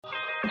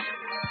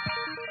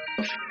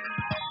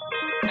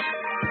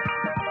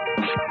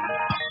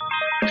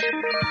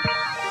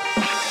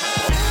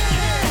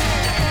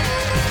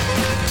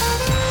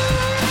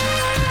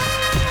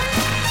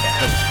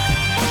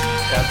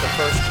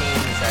first team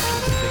is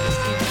actually the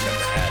biggest team we've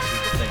ever had.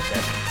 People think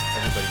that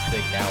everybody's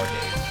big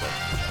nowadays, but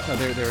No,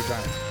 they're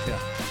giants. Yeah.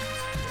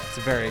 It's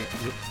a very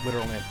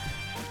literal name.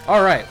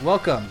 All right,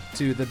 welcome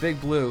to the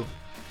Big Blue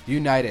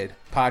United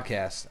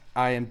podcast.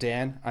 I am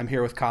Dan. I'm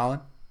here with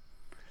Colin.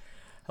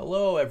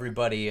 hello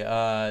everybody. 2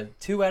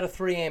 out of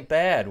 3 ain't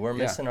bad. We're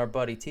missing our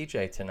buddy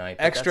TJ tonight.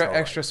 But that's all right.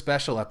 Extra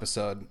special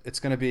episode.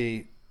 It's going to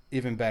be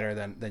even better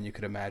than you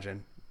could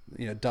imagine.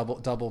 You know,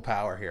 double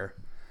power here.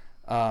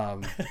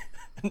 No,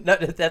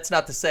 that's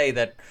not to say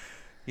that,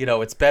 you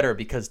know, it's better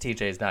because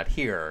TJ's not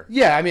here.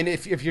 Yeah, I mean,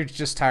 if you're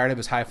just tired of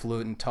his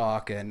highfalutin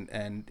talk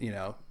and you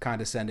know,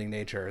 condescending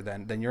nature,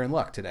 then you're in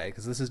luck today,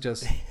 because this is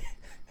just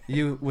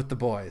you with the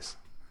boys.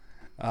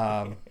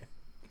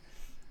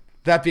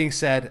 That being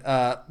said,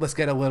 let's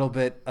get a little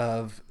bit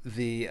of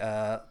the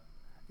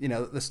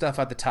the stuff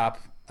at the top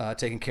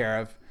taken care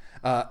of.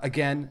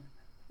 Again,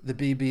 the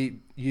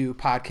BBU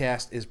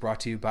podcast is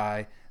brought to you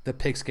by the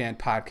Pigskin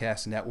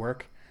Podcast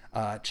Network.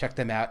 Check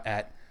them out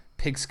at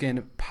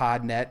Pigskin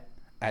Podnet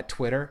at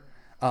Twitter.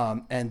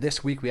 And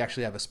this week we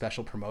actually have a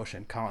special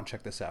promotion. Colin,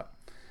 check this out.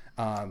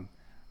 I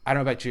don't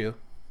know about you,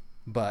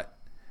 but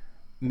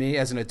me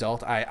as an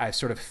adult, I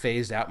sort of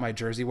phased out my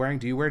jersey wearing.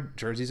 Do you wear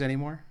jerseys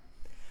anymore?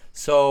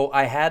 So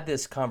I had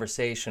this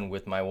conversation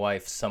with my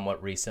wife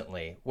somewhat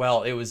recently.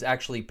 Well, it was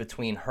actually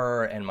between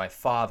her and my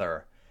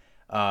father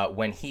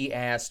when he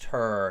asked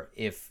her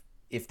if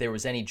there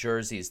was any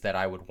jerseys that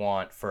I would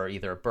want for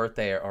either a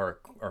birthday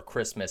or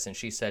Christmas, and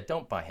she said,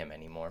 "Don't buy him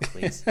anymore,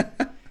 please."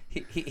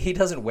 He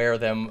doesn't wear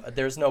them.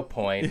 There's no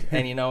point.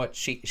 And you know what?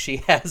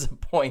 She has a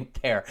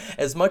point there.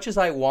 As much as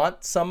I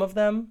want some of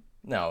them,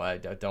 no,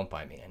 don't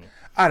buy me any.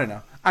 I don't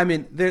know. I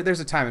mean, there's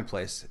a time and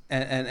place,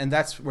 and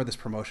that's where this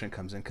promotion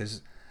comes in,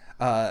 because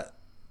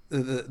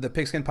the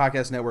Pigskin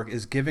Podcast Network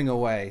is giving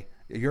away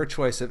your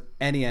choice of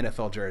any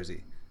NFL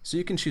jersey. So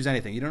you can choose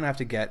anything. You don't have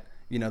to get,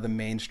 you know, the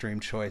mainstream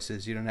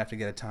choices. You don't have to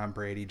get a Tom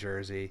Brady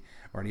jersey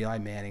or an Eli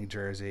Manning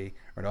jersey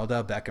or an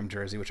Odell Beckham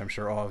jersey, which I'm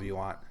sure all of you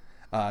want.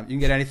 You can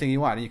get anything you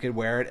want, and you can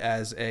wear it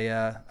as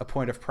a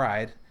point of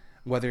pride,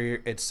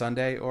 whether it's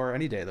Sunday or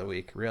any day of the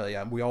week, really.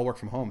 We all work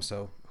from home,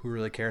 so who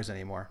really cares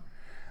anymore?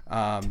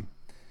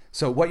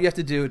 So what you have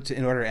to do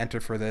in order to enter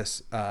for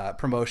this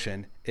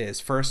promotion is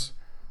first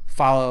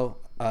follow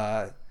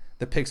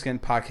the Pigskin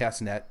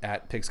Podcast Net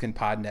at Pigskin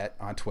Podnet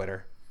on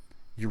Twitter.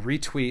 You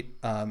retweet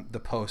the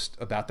post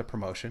about the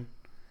promotion,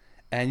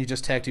 and you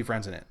just tag 2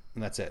 friends in it,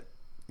 and that's it.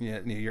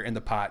 You're in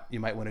the pot. You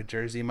might win a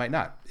jersey, you might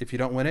not. If you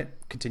don't win it,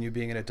 continue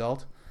being an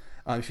adult.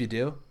 If you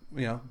do,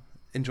 you know,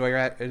 enjoy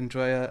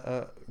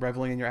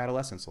reveling in your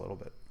adolescence a little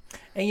bit.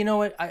 And you know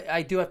what?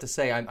 I do have to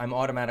say I'm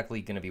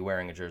automatically going to be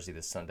wearing a jersey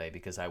this Sunday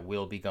because I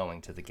will be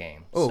going to the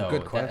game. Oh, so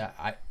good call.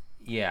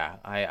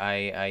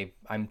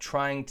 I'm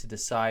trying to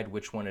decide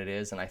which one it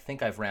is, and I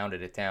think I've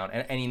rounded it down.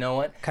 And you know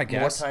what? Can I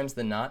guess? More times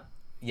than not.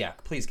 Yeah,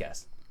 please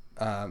guess.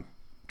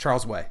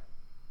 Charles Way.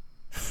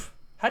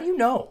 How do you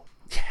know?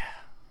 Yeah.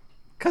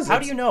 How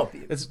do you know?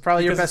 It's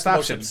probably your best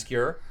option. Most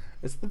obscure.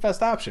 It's the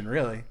best option,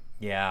 really.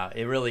 Yeah,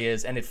 it really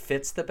is. And it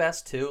fits the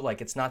best, too.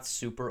 Like, it's not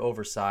super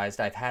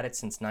oversized. I've had it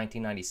since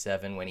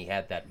 1997 when he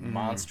had that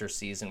monster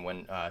season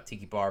when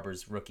Tiki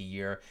Barber's rookie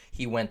year.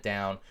 He went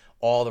down.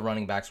 All the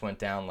running backs went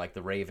down like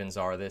the Ravens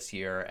are this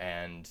year.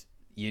 And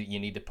you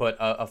need to put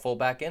a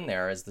fullback in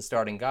there as the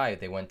starting guy.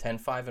 They went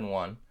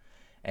 10-5-1.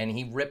 And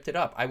he ripped it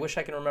up. I wish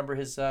I could remember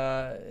his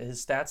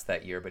stats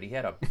that year, but he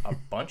had a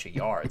bunch of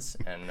yards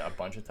and a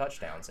bunch of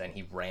touchdowns, and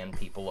he ran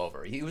people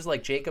over. He was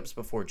like Jacobs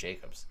before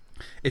Jacobs.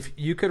 If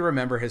you could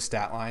remember his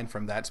stat line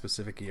from that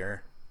specific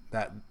year,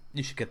 that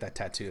you should get that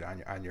tattooed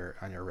on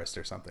your wrist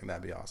or something.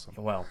 That'd be awesome.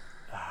 Well,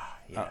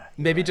 yeah.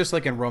 Maybe right. Just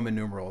like in Roman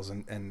numerals,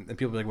 and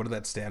people be like, "What did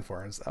that stand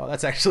for?" And oh,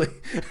 that's actually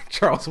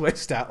Charles Way's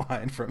stat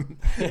line from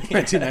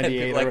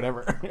 1998 like, or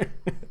whatever.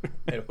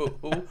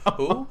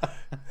 Who?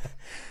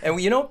 And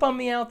you know what bummed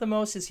me out the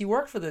most is he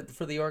worked for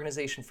the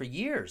organization for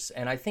years,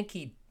 and I think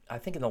in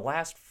the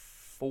last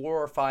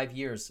 4 or 5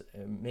 years,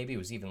 maybe it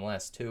was even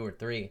less, 2 or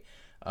 3,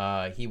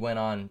 he went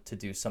on to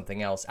do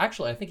something else.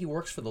 Actually, I think he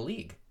works for the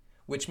league,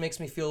 which makes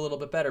me feel a little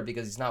bit better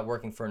because he's not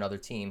working for another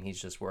team. He's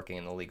just working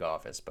in the league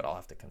office, but I'll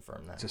have to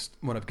confirm that. Just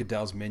one of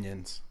Goodell's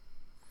minions.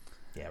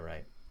 Yeah,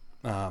 right.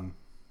 Well,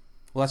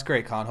 that's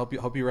great, Colin.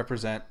 Hope you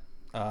represent.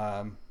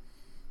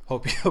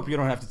 Hope you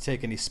don't have to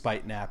take any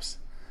spite naps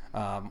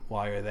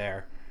while you're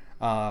there.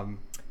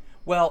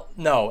 Well,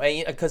 no,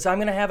 because I'm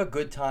going to have a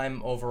good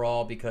time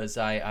overall because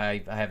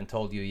I haven't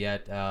told you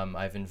yet.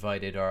 I've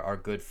invited our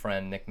good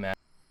friend Nick Matt.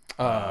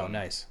 Oh,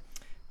 nice.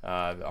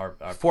 Our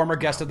former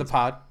guest of the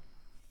pod.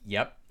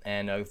 Yep,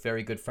 and a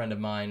very good friend of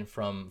mine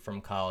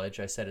from college.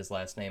 I said his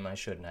last name. I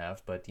shouldn't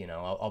have, but you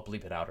know, I'll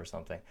bleep it out or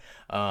something.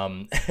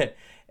 And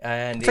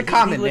it's a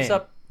common he lives name,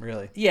 up,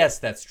 really. Yes,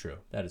 that's true.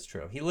 That is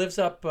true. He lives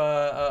up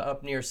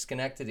near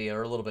Schenectady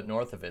or a little bit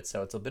north of it,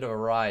 so it's a bit of a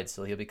ride.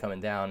 So he'll be coming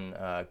down.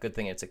 Good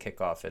thing it's a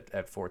kickoff at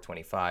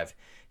 4:25.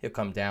 He'll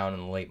come down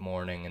in the late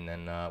morning, and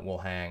then we'll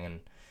hang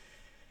and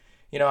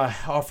I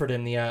offered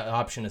him the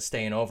option of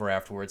staying over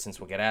afterwards since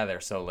we'll get out of there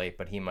so late,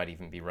 but he might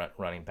even be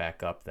running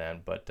back up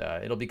then. But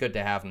it'll be good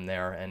to have him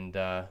there. And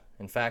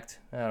in fact,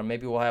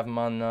 maybe we'll have him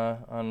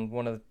on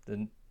one of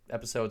the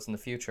episodes in the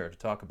future to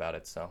talk about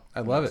it. So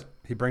I love it.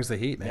 He brings the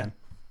heat, man.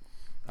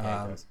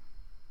 Yeah, he does.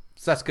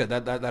 So that's good.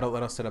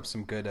 That'll set up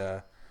some good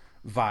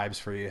vibes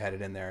for you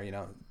headed in there.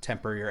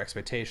 Temper your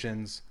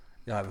expectations.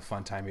 You'll have a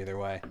fun time either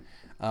way.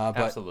 But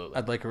Absolutely.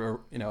 I'd like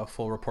a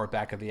full report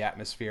back of the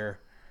atmosphere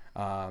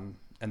and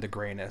the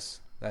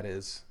grayness that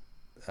is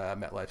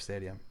MetLife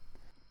Stadium.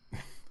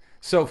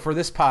 So for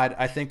this pod,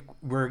 I think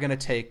we're going to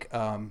take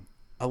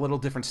a little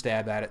different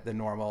stab at it than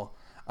normal.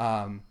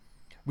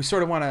 We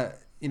sort of want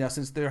to,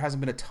 since there hasn't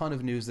been a ton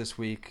of news this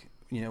week,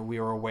 we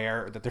were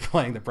aware that they're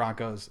playing the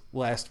Broncos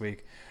last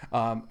week.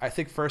 I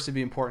think first it'd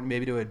be important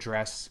maybe to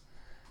address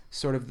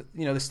sort of,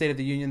 the state of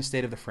the union,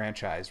 state of the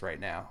franchise right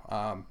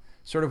now.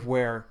 Sort of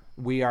where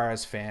we are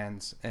as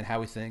fans and how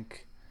we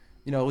think,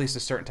 at least a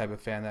certain type of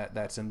fan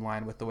that's in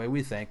line with the way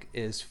we think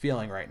is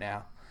feeling right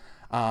now.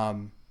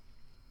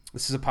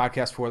 This is a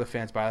podcast for the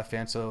fans, by the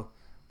fans. So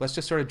let's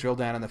just sort of drill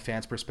down on the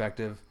fans'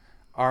 perspective,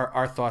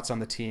 our thoughts on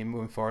the team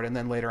moving forward. And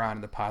then later on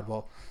in the pod,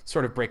 we'll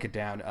sort of break it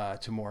down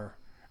to more,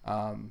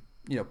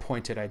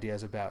 pointed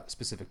ideas about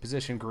specific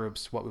position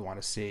groups, what we want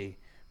to see,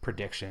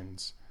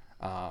 predictions,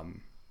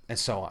 and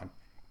so on.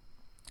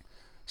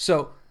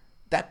 So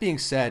that being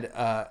said,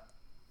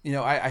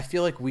 I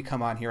feel like we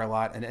come on here a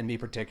lot, and me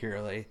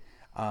particularly,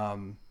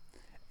 and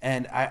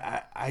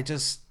I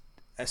just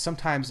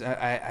sometimes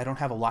I don't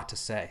have a lot to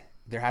say.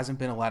 There hasn't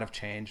been a lot of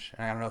change,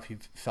 and I don't know if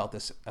you've felt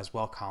this as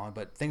well, Colin,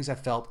 but things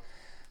have felt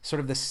sort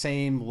of the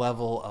same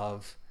level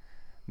of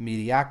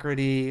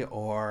mediocrity,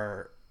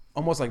 or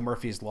almost like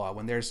Murphy's Law.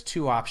 When there's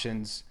two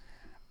options,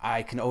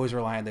 I can always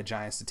rely on the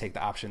Giants to take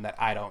the option that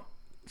I don't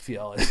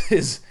feel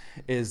is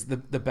the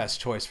best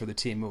choice for the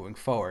team moving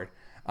forward.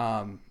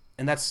 And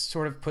that's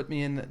sort of put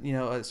me in,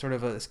 a sort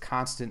of this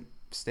constant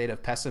state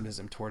of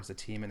pessimism towards the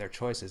team and their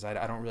choices.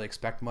 I don't really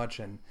expect much,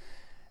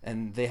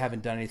 and they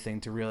haven't done anything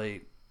to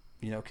really,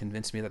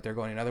 convince me that they're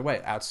going another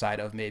way outside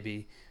of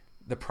maybe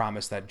the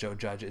promise that Joe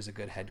Judge is a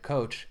good head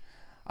coach.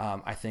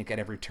 I think at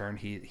every turn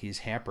he's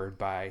hampered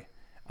by,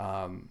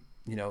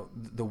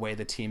 the way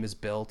the team is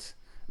built,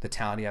 the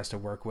talent he has to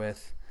work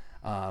with,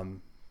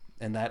 and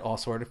that all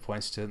sort of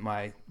points to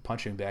my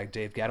punching bag,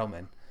 Dave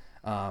Gettleman.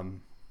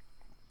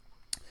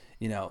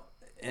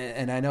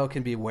 And I know it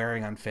can be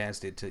wearing on fans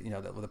to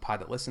the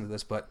pod that listen to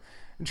this, but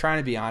I'm trying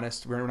to be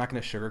honest. We're not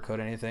going to sugarcoat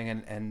anything,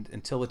 and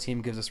until the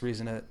team gives us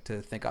reason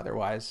to think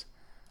otherwise,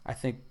 I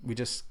think we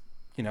just,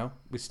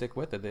 we stick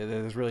with it.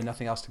 There's really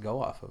nothing else to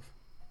go off of.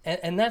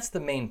 And that's the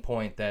main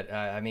point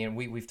that,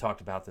 we've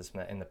talked about this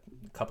in the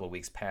couple of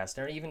weeks past,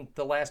 or even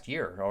the last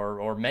year,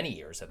 or many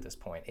years at this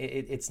point.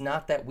 It's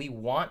not that we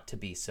want to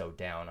be so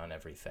down on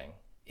everything.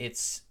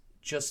 It's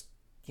just,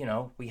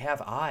 we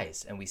have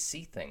eyes, and we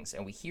see things,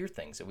 and we hear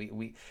things, and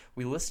we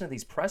listen to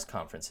these press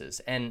conferences.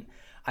 And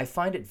I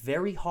find it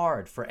very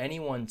hard for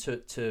anyone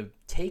to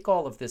take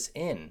all of this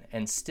in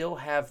and still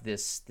have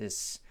this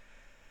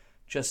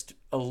just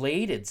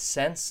elated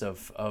sense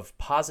of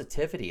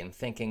positivity and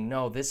thinking,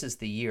 no, this is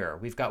the year.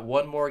 We've got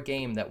one more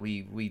game that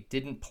we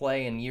didn't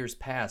play in years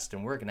past,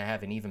 and we're going to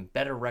have an even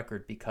better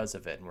record because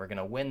of it, and we're going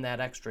to win that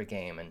extra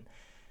game. And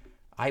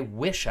I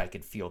wish I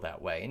could feel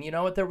that way.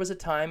 And there was a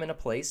time and a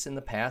place in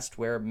the past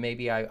where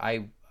maybe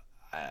I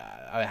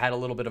had a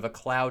little bit of a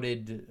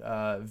clouded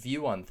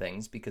view on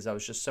things because I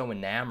was just so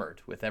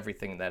enamored with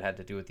everything that had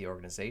to do with the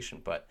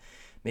organization. But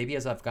maybe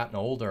as I've gotten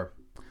older...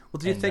 Well,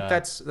 do you think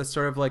that's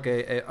sort of like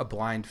a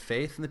blind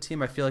faith in the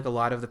team? I feel like a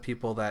lot of the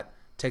people that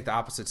take the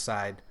opposite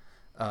side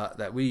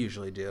that we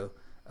usually do,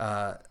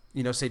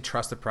 say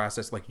trust the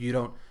process. Like you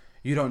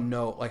don't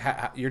know, like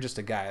you're just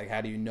a guy. Like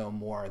how do you know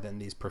more than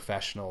these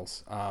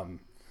professionals? And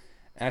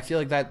I feel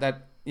like that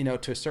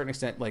to a certain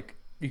extent, like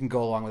you can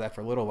go along with that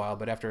for a little while,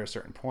 but after a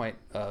certain point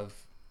of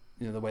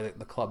the way that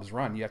the club's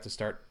run, you have to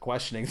start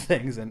questioning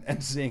things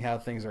and seeing how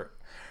things are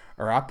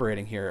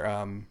operating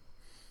here.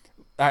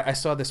 I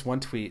saw this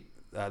one tweet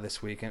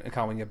this week, and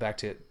Colin, we can get back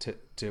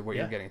to what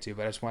you're getting to,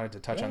 but I just wanted to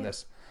touch on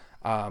this.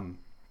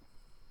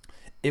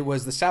 It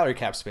was the salary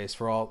cap space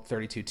for all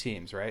 32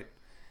 teams, right?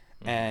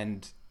 Mm-hmm.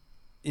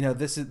 And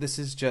this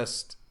is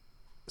just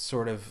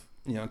sort of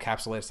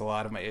encapsulates a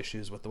lot of my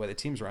issues with the way the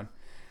teams run.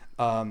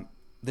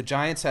 The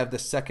Giants have the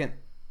second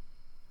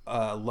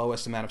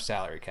lowest amount of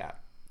salary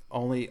cap.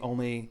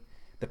 Only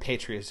the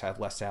Patriots have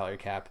less salary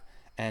cap,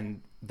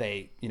 and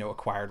they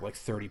acquired like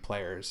 30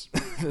 players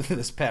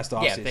this past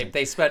offseason. Yeah,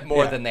 they spent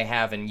more than they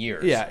have in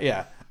years.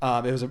 Yeah.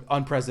 It was an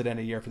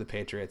unprecedented year for the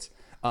Patriots.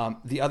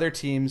 The other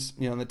teams,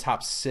 in the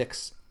top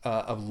 6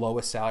 of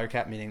lowest salary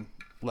cap, meaning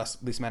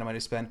least amount of money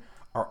to spend,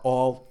 are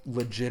all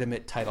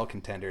legitimate title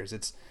contenders.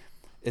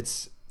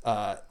 It's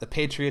the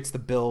Patriots, the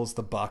Bills,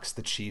 the Bucks,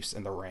 the Chiefs,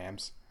 and the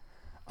Rams.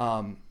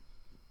 The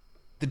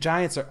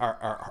Giants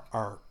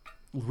are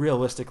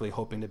realistically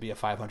hoping to be a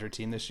 500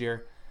 team this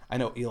year. I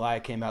know Eli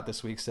came out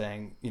this week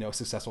saying, a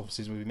successful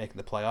season would be making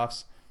the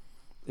playoffs.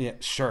 Yeah,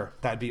 sure,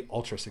 that'd be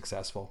ultra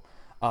successful.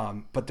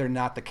 but they're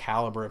not the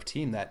caliber of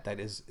team that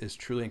is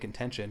truly in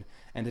contention.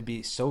 And to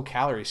be so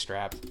calorie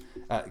strapped,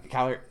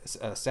 calorie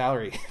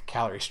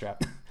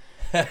strapped,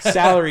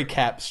 salary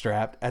cap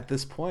strapped at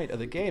this point of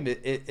the game,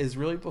 it is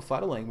really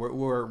befuddling.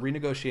 We're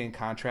renegotiating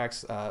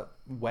contracts,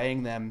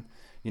 weighing them,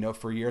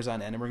 for years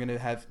on end, and we're going to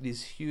have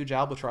these huge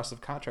albatross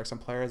of contracts on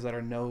players that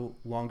are no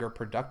longer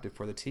productive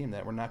for the team,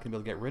 that we're not going to be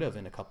able to get rid of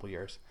in a couple of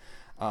years.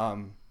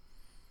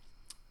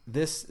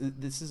 This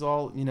is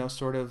all,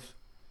 sort of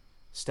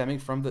stemming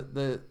from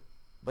the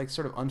like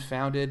sort of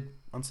unfounded,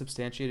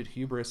 unsubstantiated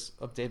hubris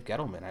of Dave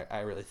Gettleman.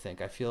 I really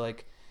think. I feel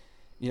like,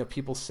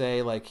 people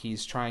say like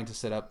he's trying to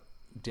set up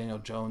Daniel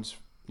Jones,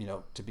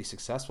 to be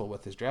successful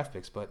with his draft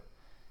picks, but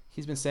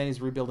he's been saying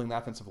he's rebuilding the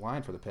offensive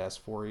line for the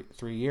past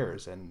 3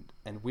 years, and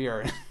we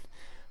are in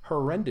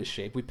horrendous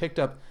shape. We picked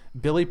up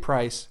Billy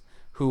Price,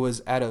 who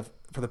was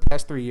for the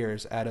past 3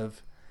 years, out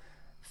of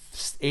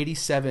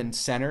 87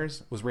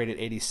 centers, was rated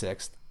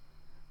 86th.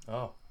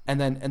 Oh. And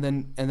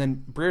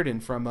then Brereton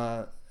from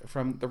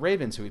the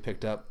Ravens, who we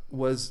picked up,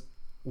 was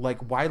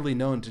like widely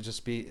known to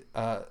just be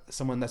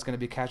someone that's going to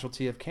be a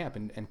casualty of camp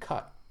and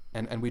cut.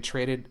 And we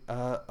traded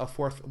a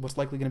fourth, what's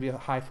likely going to be a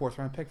high 4th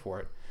round pick for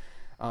it.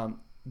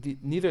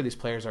 Neither of these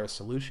players are a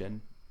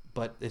solution,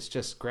 but it's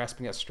just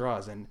grasping at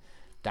straws, and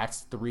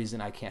that's the reason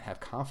I can't have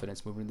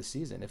confidence moving into the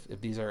season if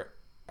these are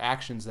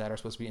actions that are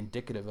supposed to be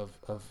indicative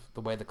of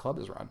the way the club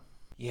is run.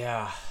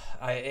 Yeah,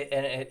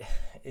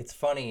 it's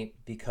funny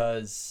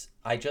because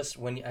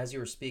as you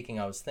were speaking,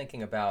 I was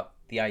thinking about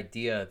the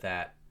idea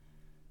that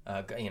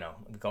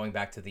going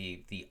back to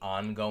the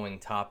ongoing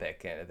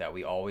topic that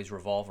we always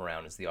revolve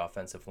around is the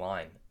offensive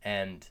line,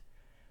 and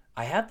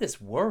I have this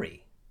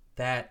worry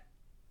that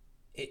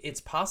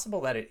it's possible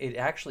that it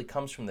actually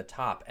comes from the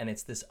top, and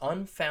it's this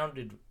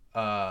unfounded,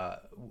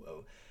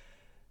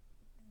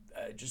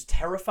 just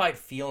terrified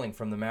feeling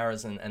from the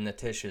Maras and the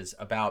Tisches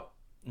about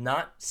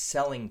not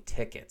selling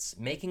tickets,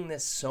 making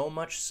this so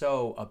much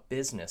so a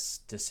business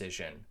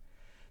decision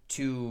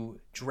to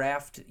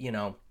draft,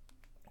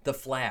 the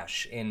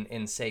Flash in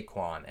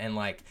Saquon, and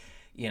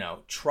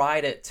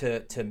try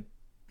to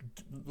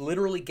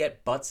literally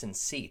get butts in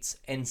seats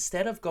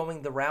instead of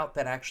going the route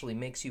that actually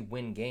makes you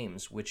win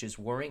games, which is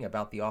worrying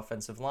about the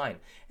offensive line.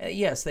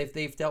 Yes,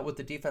 they've dealt with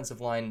the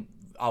defensive line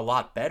a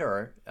lot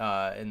better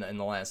in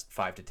the last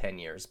 5 to 10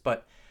 years,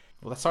 but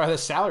that's why the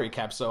salary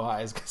cap's so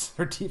high, is because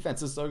their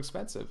defense is so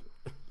expensive.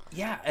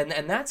 Yeah,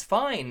 and that's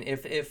fine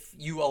if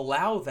you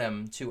allow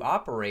them to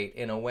operate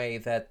in a way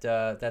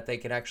that they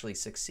can actually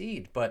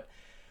succeed. But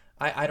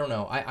I don't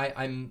know.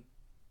 I'm.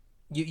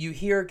 You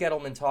hear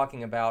Gettleman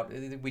talking about,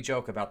 we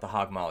joke about the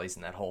hog mollies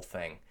and that whole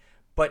thing,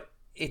 but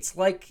it's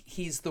like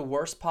he's the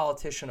worst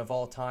politician of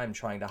all time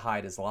trying to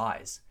hide his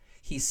lies.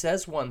 He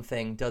says one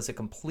thing, does a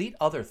complete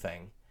other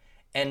thing,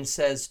 and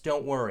says,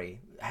 "Don't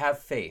worry, have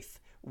faith.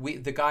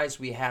 The guys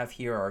we have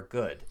here are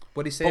good."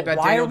 What did he say about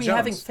why Daniel are we Jones?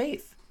 having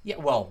faith? Yeah,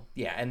 well,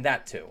 yeah, and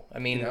that too. I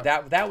mean,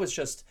 that was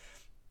just,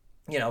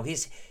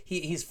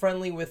 he's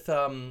friendly with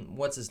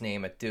what's his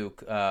name at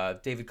Duke,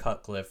 David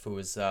Cutcliffe, who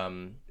was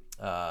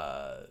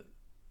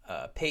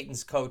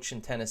Peyton's coach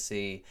in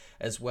Tennessee,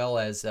 as well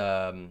as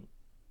I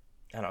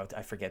don't know,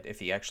 I forget if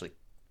he actually.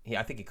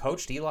 I think he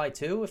coached Eli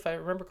too, if I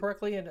remember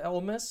correctly, at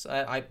Ole Miss.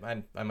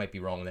 I might be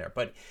wrong there,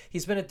 but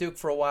he's been at Duke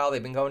for a while.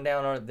 They've been going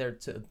down there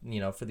to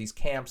for these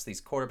camps,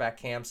 these quarterback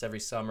camps every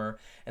summer,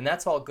 and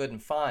that's all good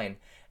and fine.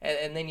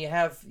 And then you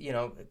have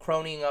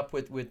cronying up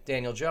with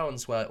Daniel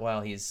Jones while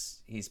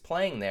he's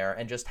playing there,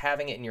 and just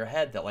having it in your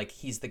head that like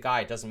he's the guy.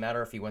 It doesn't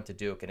matter if he went to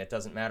Duke, and it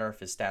doesn't matter if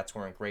his stats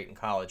weren't great in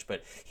college,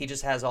 but he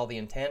just has all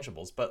the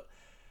intangibles. But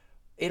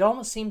it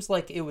almost seems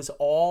like it was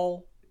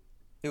all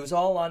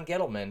on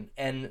Gettleman,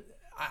 and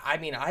I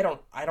mean, I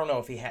don't know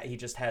if he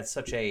just had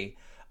such a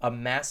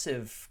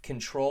massive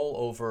control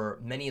over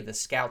many of the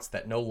scouts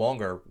that no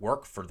longer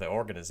work for the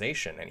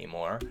organization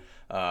anymore.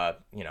 Want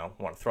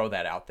to throw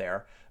that out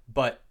there,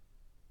 but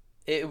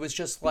it was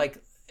just like,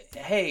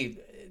 hey,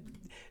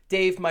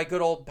 Dave, my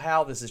good old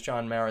pal, this is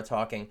John Mara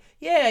talking.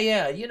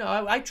 Yeah,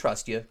 I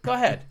trust you. Go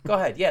ahead.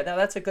 Yeah,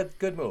 that's a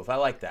good move. I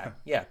like that.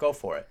 Yeah, go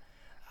for it.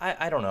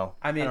 I don't know.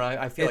 I mean,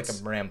 I feel like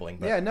I'm rambling.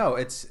 But. Yeah, no,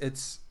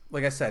 it's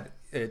like I said.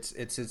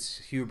 It's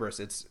hubris.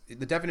 It's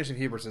the definition of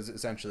hubris is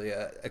essentially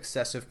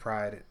excessive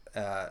pride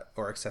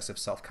or excessive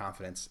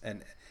self-confidence,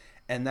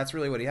 and that's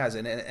really what he has.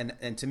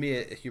 And to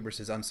me,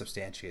 hubris is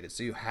unsubstantiated.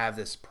 So you have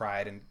this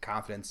pride and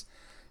confidence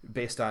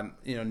based on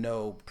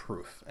no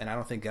proof. And I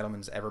don't think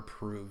Gettleman's ever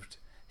proved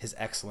his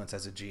excellence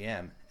as a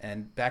GM.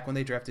 And back when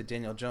they drafted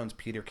Daniel Jones,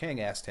 Peter King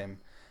asked him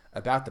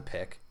about the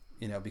pick,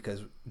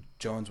 because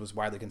Jones was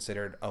widely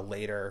considered a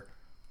later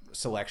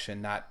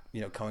selection, not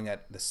going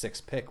at the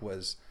 6th pick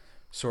was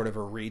sort of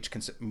a reach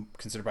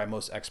considered by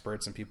most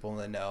experts and people in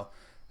the know.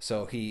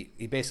 So he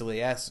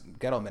basically asked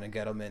Gettleman, and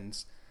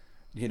Gettleman's,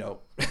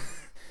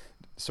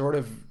 sort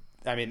of,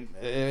 I mean,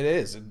 it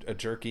is a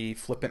jerky,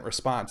 flippant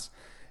response.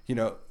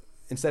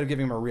 Instead of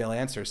giving him a real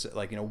answer,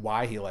 like,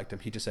 why he liked him,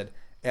 he just said,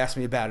 ask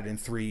me about it in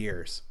 3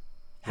 years.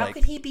 How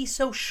could he be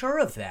so sure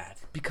of that?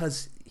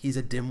 Because he's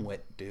a dimwit,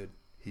 dude.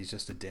 He's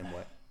just a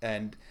dimwit.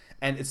 and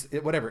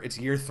whatever. It's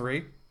year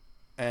 3,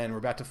 and we're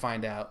about to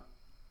find out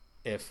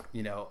if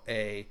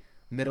a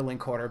middling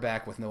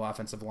quarterback with no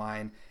offensive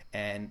line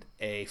and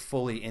a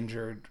fully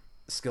injured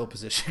skill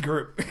position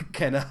group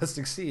can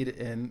succeed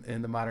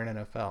in the modern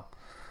NFL.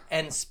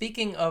 And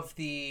speaking of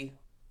the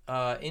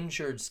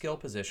injured skill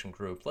position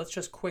group, let's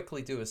just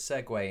quickly do a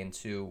segue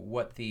into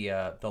what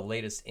the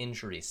latest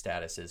injury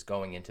status is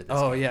going into this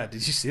game. Yeah,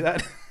 did you see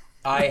that?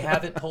 I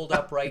have it pulled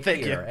up right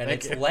here, and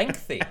it's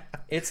lengthy.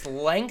 It's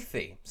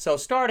lengthy. So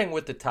starting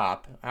with the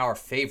top, our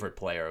favorite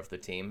player of the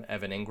team,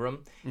 Evan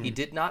Ingram, he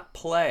did not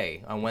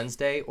play on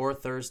Wednesday or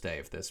Thursday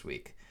of this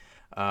week.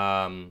 We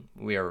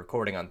are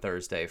recording on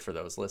Thursday for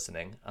those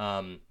listening.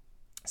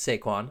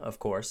 Saquon, of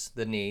course,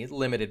 the knee,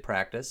 limited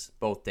practice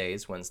both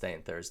days, Wednesday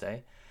and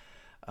Thursday.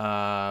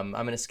 I'm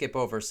going to skip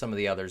over some of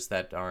the others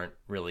that aren't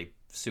really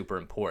super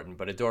important,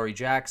 but Adoree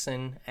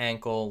Jackson,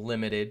 ankle,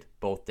 limited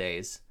both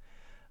days.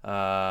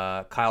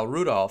 Kyle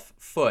Rudolph,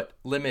 foot,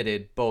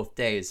 limited both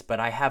days, but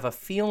I have a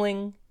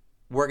feeling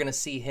we're going to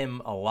see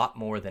him a lot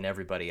more than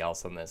everybody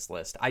else on this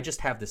list. I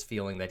just have this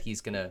feeling that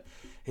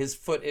his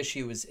foot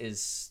issue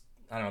is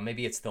I don't know,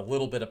 maybe it's the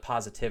little bit of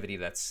positivity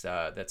that's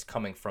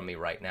coming from me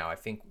right now. I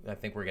think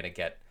we're going to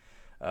get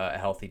a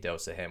healthy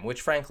dose of him,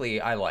 which frankly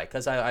I like,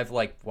 because I've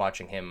liked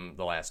watching him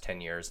the last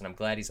 10 years, and I'm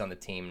glad he's on the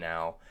team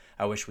now.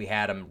 I wish we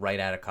had him right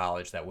out of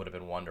college. That would have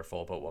been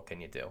wonderful, but what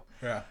can you do?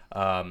 Yeah.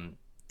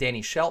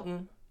 Danny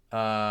Shelton,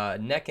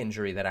 neck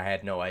injury that I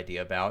had no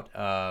idea about,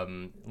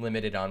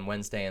 limited on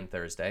Wednesday and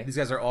Thursday. These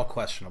guys are all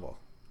questionable.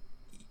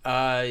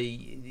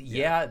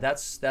 Yeah,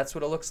 that's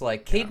what it looks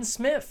like. Caden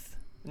Smith,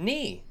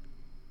 knee.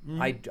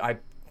 I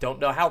don't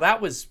know how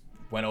that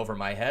went over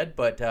my head,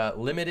 but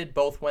limited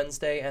both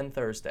Wednesday and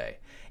Thursday.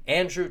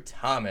 Andrew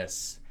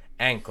Thomas,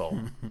 ankle,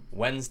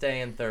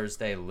 Wednesday and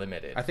Thursday,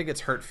 limited. I think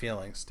it's hurt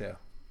feelings too.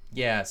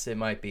 Yes, it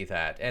might be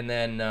that. And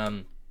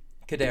then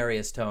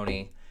Kadarius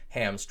Toney,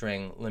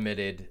 hamstring,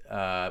 limited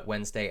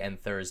Wednesday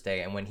and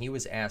Thursday. And when he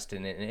was asked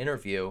in an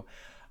interview,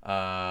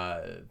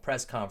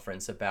 press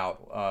conference,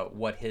 about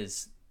what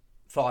his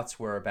thoughts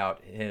were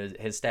about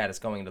his status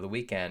going into the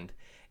weekend,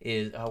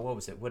 is what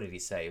was it? What did he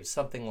say? It was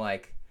something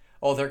like,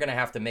 "Oh, they're going to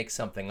have to make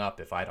something up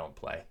if I don't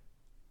play."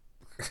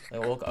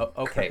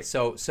 Okay,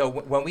 so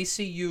when we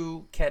see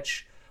you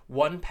catch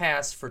one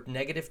pass for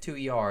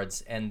 -2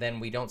 yards and then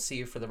we don't see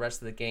you for the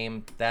rest of the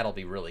game, that'll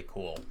be really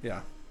cool.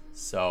 Yeah.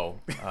 So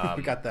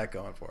we got that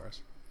going for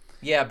us.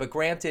 Yeah, but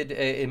granted,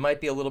 it might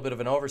be a little bit of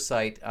an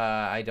oversight.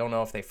 I don't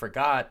know if they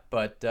forgot,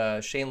 but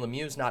Shane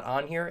Lemieux's not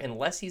on here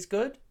unless he's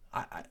good.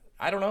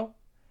 I don't know.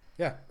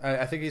 Yeah,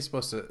 I think he's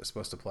supposed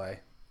to play.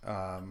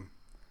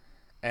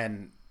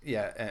 And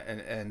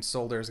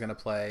Solder's going to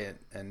play,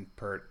 and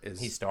Pert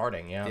he's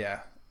starting.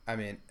 Yeah. I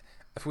mean,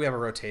 if we have a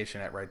rotation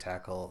at right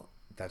tackle,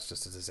 that's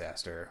just a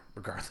disaster,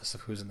 regardless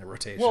of who's in the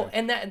rotation. Well,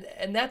 and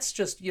that's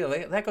just,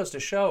 that goes to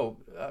show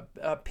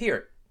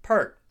Pert.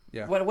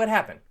 Yeah. What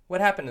happened?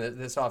 What happened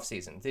this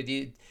offseason? Did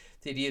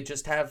you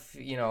just have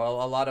a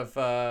lot of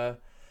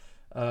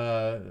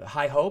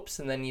high hopes,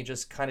 and then you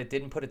just kind of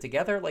didn't put it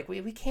together? Like,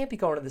 we can't be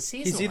going to the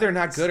season. He's either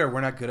not good or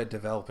we're not good at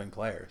developing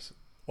players.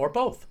 Or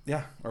both.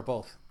 Yeah, or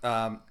both.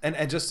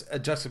 And just a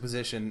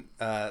juxtaposition,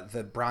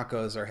 the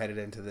Broncos are headed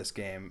into this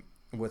game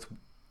with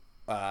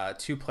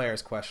 2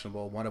 players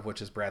questionable, one of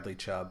which is Bradley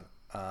Chubb.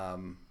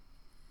 And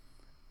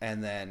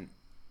then,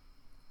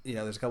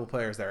 there's a couple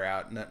players that are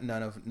out,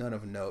 none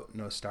of note,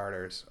 no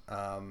starters.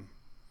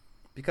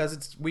 Because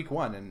it's week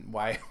 1, and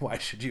why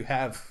should you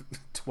have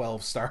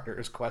 12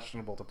 starters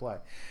questionable to play?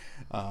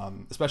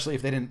 Especially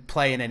if they didn't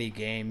play in any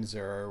games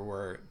or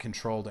were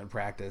controlled in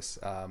practice.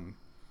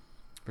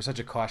 For such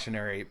a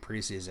cautionary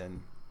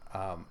preseason,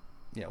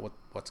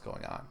 what's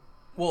going on?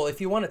 Well,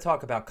 if you want to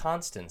talk about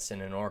constants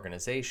in an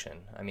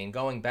organization, I mean,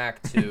 going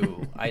back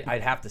to,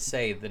 I'd have to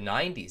say the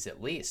 90s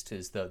at least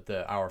is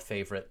our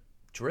favorite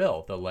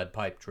drill, the lead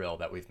pipe drill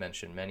that we've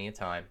mentioned many a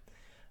time,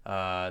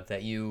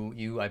 that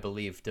you I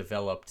believe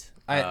developed.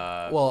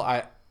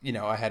 I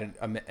had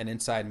an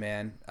inside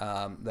man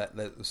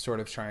that was sort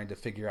of trying to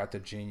figure out the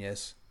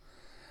genius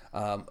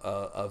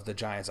of the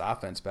Giants'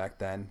 offense back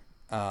then.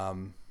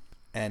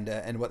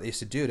 And what they used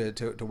to do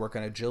to work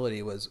on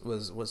agility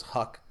was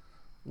huck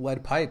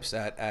lead pipes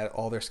at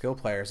all their skill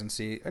players and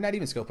see, or not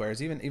even skill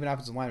players, even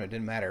offensive linemen, it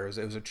didn't matter.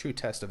 It was a true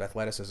test of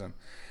athleticism.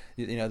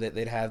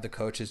 They'd have the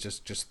coaches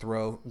just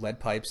throw lead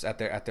pipes at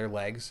their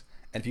legs,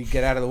 and if you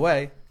get out of the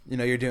way,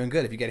 you're doing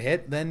good. If you get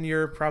hit, then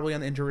you're probably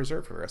on the injury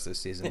reserve for the rest of the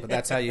season. But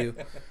that's how you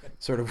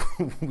sort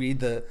of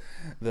weed the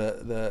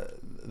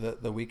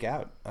week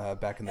out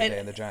back in the day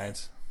in the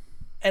Giants.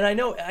 And I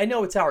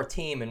know it's our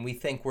team, and we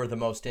think we're the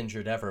most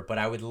injured ever, but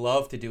I would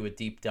love to do a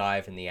deep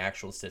dive in the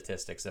actual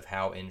statistics of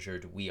how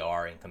injured we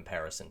are in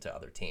comparison to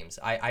other teams.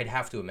 I'd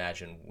have to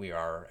imagine we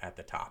are at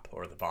the top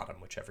or the bottom,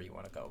 whichever you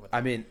want to go with.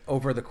 I mean,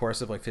 over the course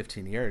of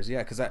 15 years,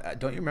 yeah, because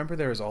don't you remember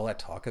there was all that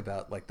talk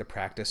about the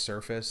practice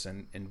surface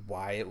and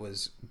why it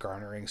was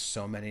garnering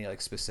so many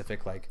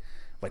specific plantar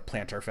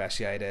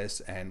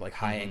fasciitis and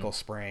high ankle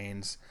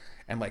sprains,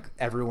 and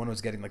everyone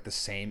was getting the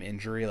same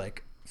injury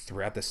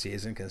throughout the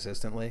season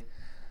consistently.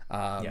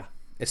 Yeah.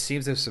 It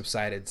seems to have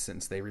subsided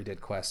since they redid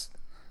Quest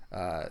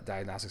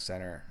Diagnostic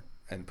Center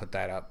and put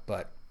that up,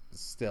 but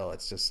still,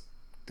 it's just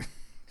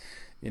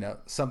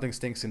something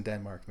stinks in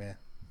Denmark, man.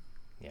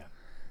 Yeah.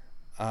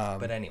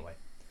 But anyway.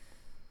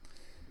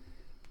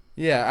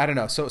 Yeah, I don't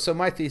know. So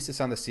my thesis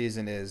on the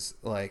season is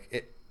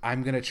like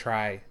I'm gonna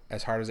try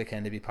as hard as I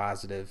can to be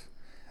positive.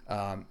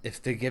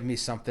 If they give me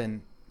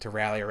something to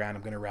rally around,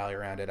 I'm gonna rally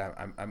around it.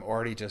 I'm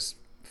already just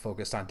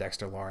focused on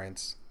Dexter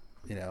Lawrence.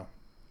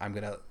 I'm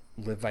gonna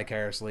live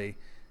vicariously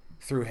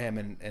through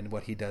him and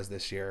what he does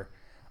this year.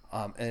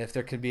 And if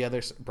there could be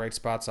other bright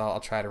spots, I'll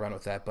try to run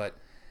with that. But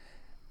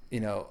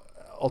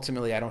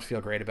ultimately, I don't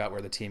feel great about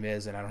where the team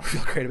is, and I don't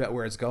feel great about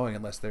where it's going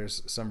unless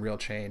there's some real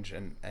change.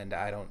 And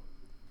I don't,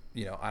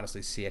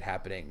 honestly see it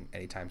happening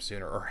anytime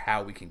soon, or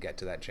how we can get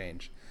to that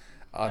change,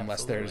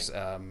 unless there's,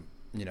 a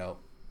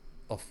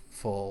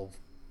full,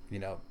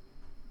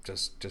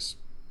 just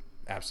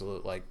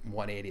absolute like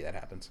 180 that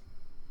happens.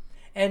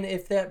 And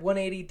if that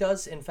 180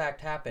 does in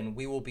fact happen,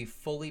 we will be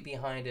fully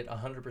behind it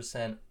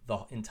 100% the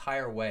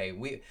entire way.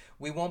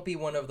 We won't be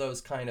one of those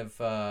kind of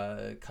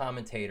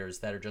commentators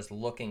that are just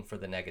looking for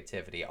the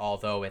negativity,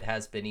 although it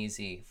has been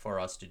easy for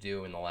us to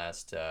do in the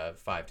last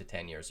 5 to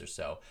 10 years or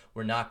so.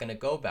 We're not going to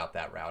go about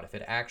that route. If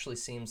it actually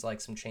seems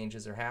like some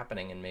changes are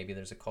happening and maybe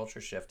there's a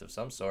culture shift of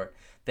some sort,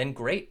 then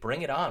great,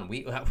 bring it on.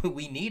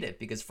 We need it,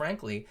 because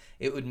frankly,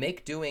 it would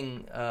make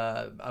doing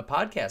a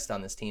podcast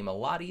on this team a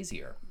lot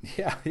easier.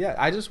 Yeah.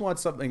 I just want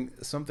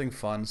something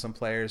fun, some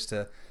players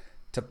to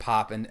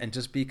pop and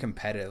just be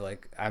competitive.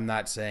 Like, I'm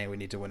not saying we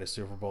need to win a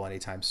Super Bowl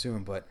anytime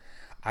soon, but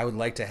I would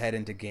like to head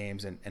into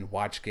games and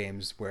watch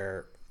games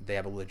where they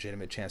have a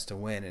legitimate chance to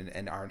win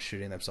and aren't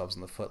shooting themselves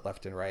in the foot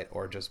left and right,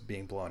 or just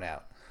being blown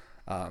out.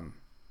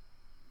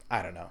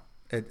 I don't know.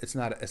 It's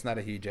not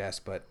a huge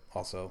ask, but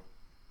also,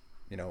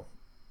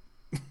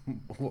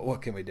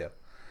 what can we do?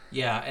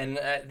 Yeah, and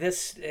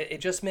it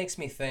just makes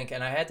me think,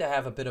 and I had to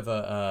have a bit of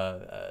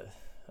a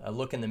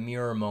look in the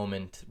mirror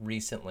moment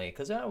recently,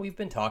 because we've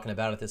been talking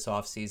about it this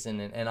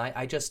offseason, and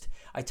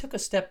I took a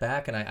step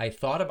back and I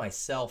thought of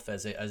myself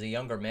as a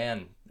younger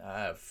man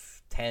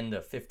 10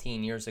 to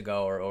 15 years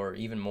ago or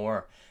even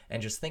more,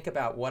 and just think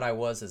about what I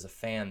was as a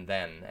fan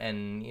then.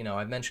 And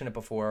I've mentioned it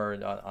before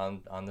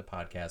on the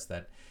podcast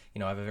that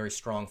I have a very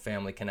strong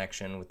family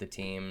connection with the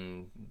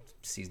team,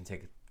 season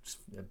ticket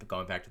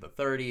going back to the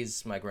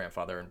 30s. My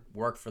grandfather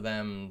worked for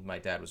them, my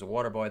dad was a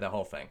water boy, the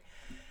whole thing.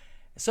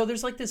 So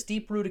there's like this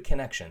deep-rooted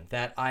connection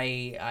that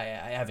I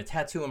have a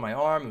tattoo on my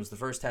arm. It was the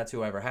first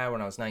tattoo I ever had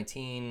when I was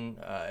 19.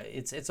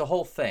 It's a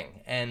whole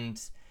thing. And,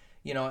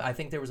 I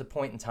think there was a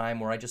point in time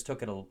where I just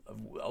took it a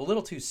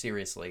little too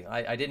seriously.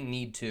 I didn't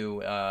need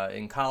to.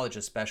 In college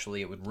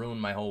especially, it would ruin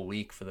my whole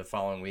week for the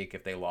following week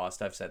if they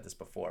lost. I've said this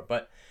before.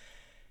 But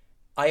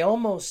I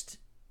almost,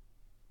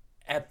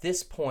 at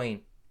this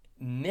point,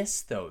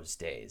 miss those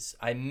days.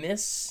 I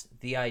miss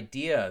the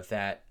idea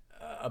that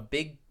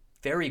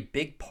very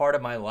big part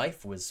of my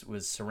life was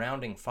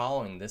surrounding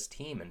following this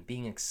team and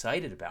being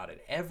excited about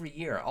it every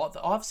year.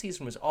 The off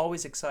season was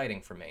always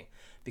exciting for me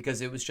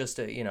because it was just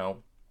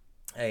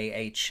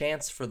a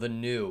chance for the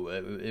new.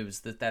 It was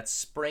that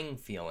spring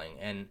feeling,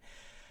 and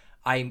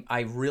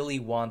I really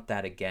want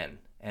that again.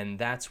 And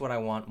that's what I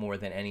want more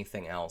than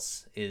anything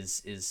else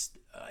is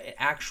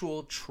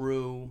actual,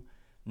 true,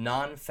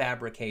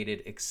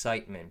 non-fabricated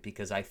excitement,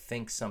 because I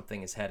think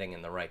something is heading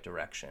in the right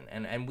direction,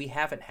 and we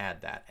haven't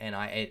had that, and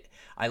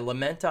I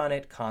lament on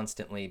it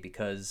constantly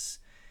because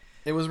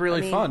it was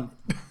really fun.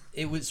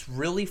 It was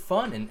really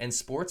fun, and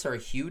sports are a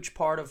huge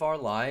part of our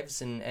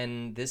lives,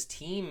 and this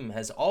team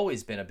has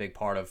always been a big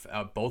part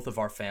of both of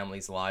our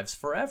families' lives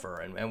forever,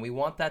 and we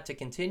want that to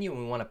continue, and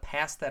we want to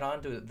pass that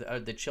on to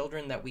the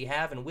children that we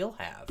have and will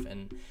have,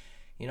 and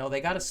they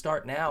got to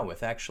start now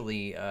with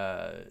actually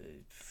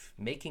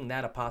making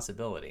that a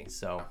possibility.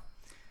 So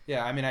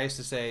yeah, I mean, I used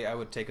to say I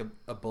would take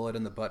a bullet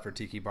in the butt for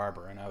Tiki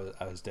Barber, and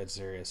I was dead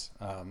serious.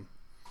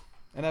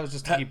 And that was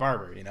just Tiki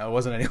Barber, it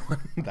wasn't anyone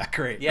that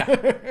great.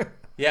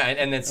 Yeah,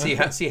 and then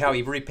see how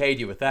he repaid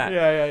you with that.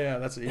 Yeah.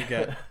 That's what you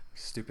get,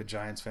 stupid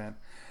Giants fan.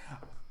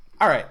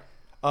 All right,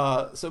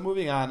 so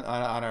moving on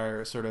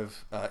our sort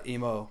of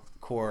emo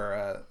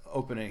core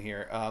opening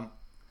here.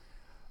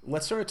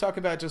 Let's sort of talk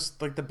about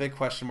just like the big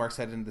question marks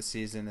headed into the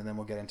season, and then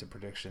we'll get into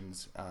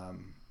predictions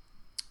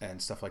and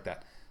stuff like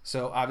that.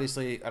 So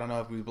obviously, I don't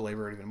know if we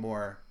belabor it even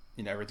more.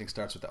 Everything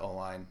starts with the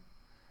O-line.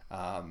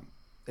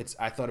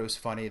 I thought it was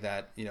funny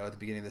that at the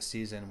beginning of the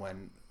season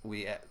when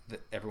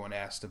everyone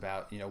asked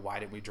about why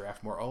didn't we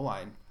draft more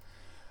O-line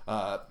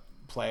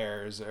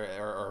players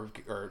or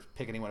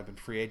pick anyone up in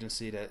free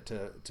agency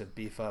to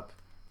beef up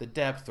the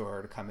depth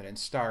or to come in and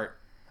start.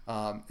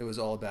 It was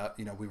all about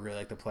we really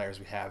like the players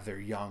we have. They're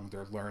young,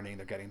 they're learning,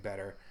 they're getting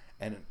better.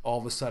 And all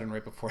of a sudden,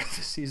 right before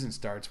the season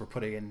starts, we're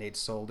putting in Nate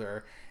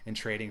Solder and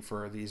trading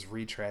for these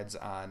retreads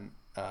on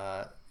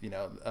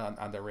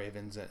the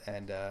Ravens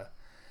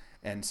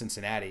and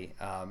Cincinnati.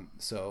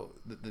 So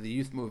the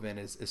youth movement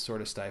is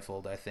sort of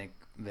stifled. I think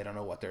they don't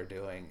know what they're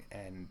doing,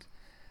 and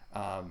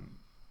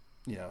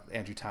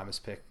Andrew Thomas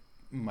pick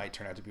might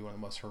turn out to be one of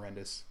the most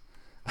horrendous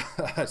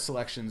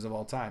selections of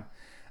all time.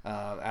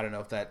 I don't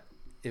know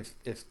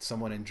if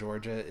someone in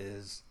Georgia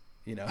is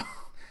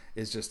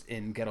is just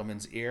in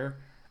Gettleman's ear.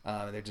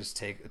 They just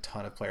take a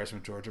ton of players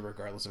from Georgia,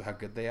 regardless of how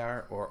good they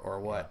are, or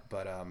what.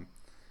 But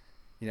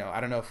I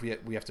don't know if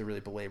we have to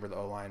really belabor the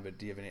O line. But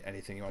do you have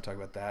anything you want to talk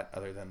about that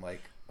other than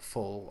like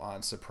full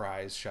on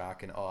surprise,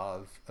 shock, and awe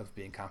of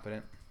being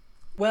competent?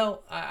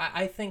 Well,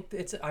 I think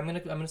I'm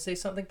gonna say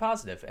something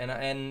positive,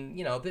 and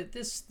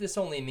this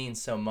only means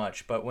so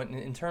much, but when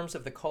in terms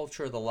of the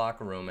culture of the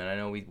locker room, and I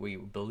know we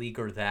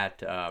beleaguer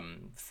that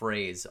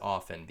phrase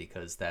often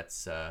because that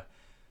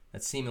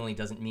seemingly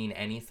doesn't mean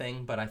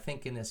anything, but I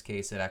think in this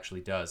case it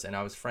actually does, and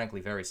I was frankly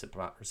very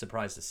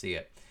surprised to see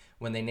it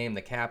when they named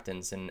the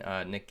captains, and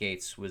Nick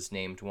Gates was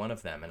named one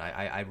of them, and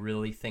I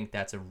really think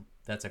that's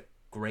a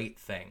great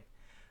thing.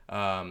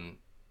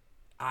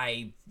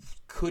 I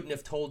couldn't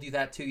have told you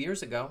that 2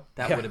 years ago.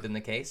 That would have been the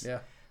case.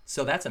 Yeah.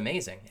 So that's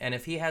amazing. And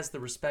if he has the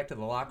respect of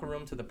the locker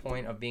room to the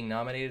point of being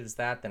nominated as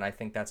that, then I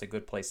think that's a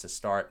good place to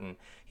start. And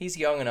he's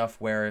young enough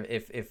where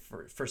if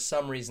for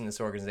some reason this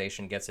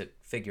organization gets it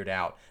figured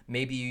out,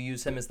 maybe you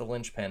use him as the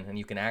linchpin and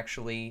you can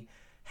actually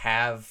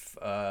have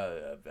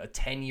a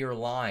 10-year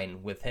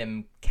line with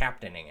him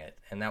captaining it.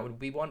 And that would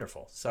be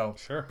wonderful. So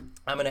sure.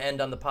 I'm going to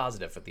end on the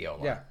positive with the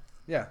O-line.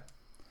 Yeah.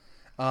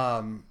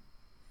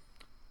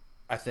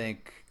 I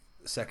think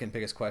the second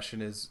biggest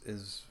question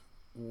is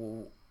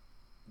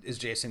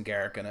Jason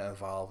Garrett going to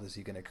evolve? Is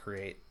he going to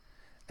create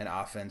an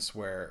offense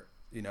where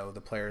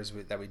the players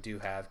that we do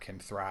have can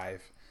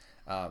thrive?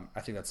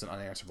 I think that's an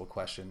unanswerable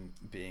question,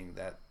 being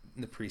that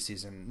in the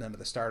preseason none of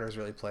the starters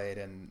really played,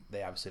 and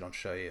they obviously don't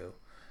show you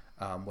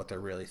what they're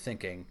really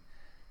thinking.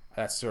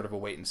 That's sort of a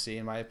wait and see,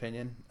 in my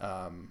opinion.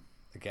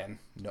 Again,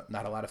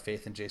 not a lot of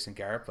faith in Jason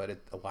Garrett, but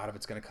a lot of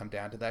it's going to come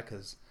down to that,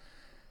 because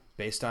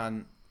based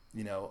on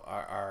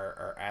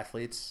our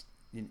athletes,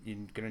 you're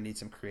going to need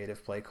some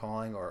creative play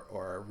calling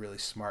or a really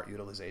smart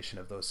utilization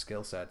of those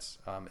skill sets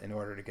in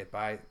order to get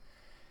by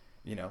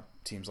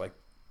teams like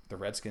the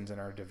Redskins in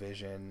our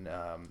division.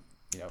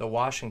 The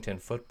Washington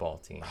football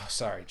team. Oh,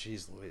 sorry,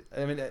 geez, Louis.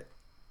 I mean,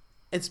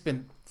 it's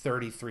been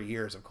 33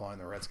 years of calling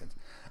the Redskins.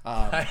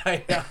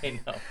 I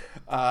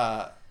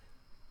know.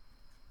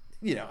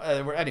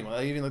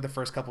 Anyway, even like the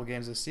first couple of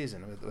games this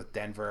season with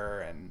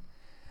Denver and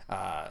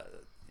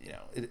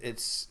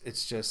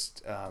it's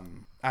just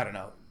I don't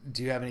know.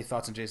 Do you have any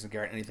thoughts on Jason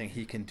Garrett? Anything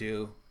he can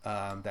do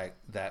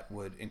that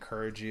would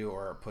encourage you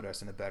or put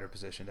us in a better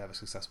position to have a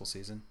successful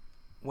season?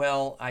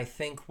 Well, I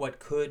think what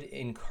could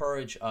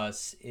encourage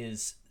us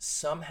is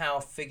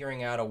somehow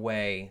figuring out a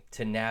way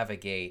to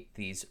navigate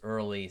these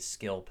early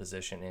skill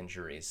position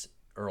injuries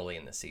early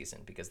in the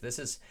season, because this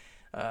is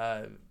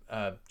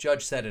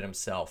Judge said it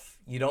himself.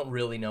 You don't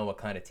really know what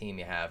kind of team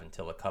you have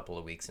until a couple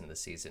of weeks into the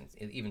season,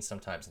 even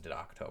sometimes into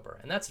October.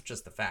 And that's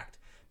just the fact,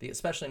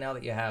 especially now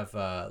that you have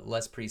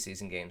less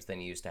preseason games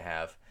than you used to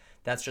have.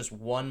 That's just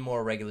one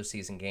more regular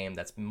season game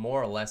that's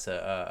more or less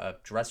a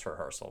dress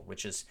rehearsal,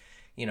 which is,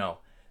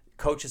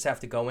 coaches have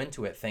to go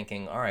into it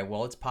thinking, all right,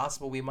 well, it's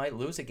possible we might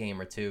lose a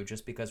game or two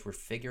just because we're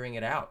figuring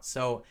it out.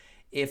 So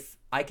if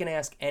I can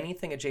ask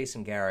anything of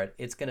Jason Garrett,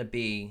 it's going to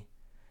be,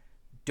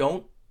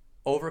 don't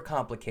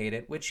overcomplicate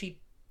it, which he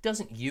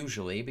doesn't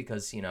usually,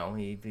 because we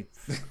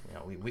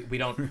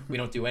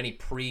don't do any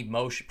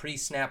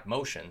pre-snap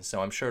motion,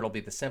 so I'm sure it'll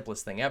be the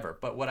simplest thing ever.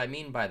 But what I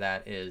mean by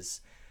that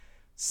is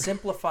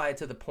simplify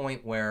to the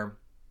point where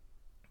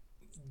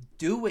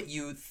do what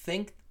you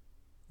think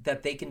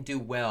that they can do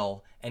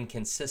well and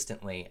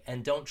consistently,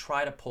 and don't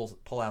try to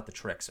pull out the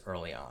tricks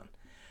early on.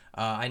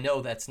 I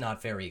know that's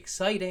not very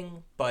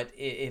exciting, but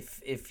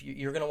if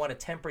you're going to want to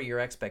temper your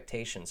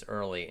expectations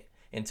early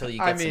until you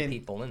get some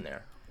people in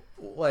there.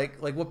 Like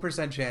what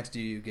 % chance do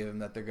you give them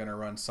that they're going to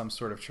run some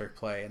sort of trick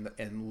play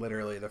in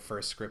literally the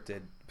first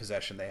scripted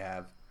possession they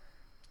have?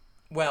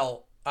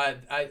 Well,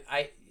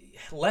 I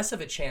less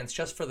of a chance,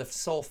 just for the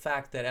sole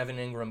fact that Evan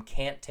Ingram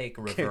can't take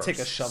a reverse. Can't take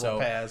a shovel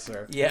pass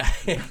or yeah.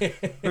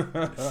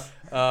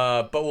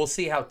 But we'll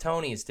see how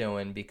Tony's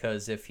doing,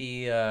 because if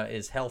he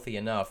is healthy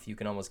enough, you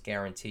can almost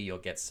guarantee you'll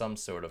get some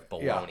sort of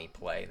baloney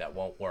play that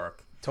won't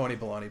work. Tony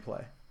baloney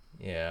play.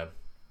 Yeah.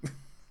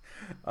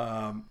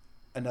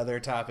 Another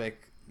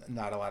topic,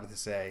 not a lot to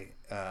say.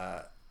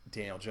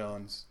 Daniel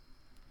Jones,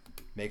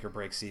 make or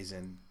break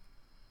season.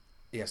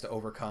 He has to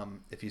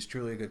overcome, if he's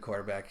truly a good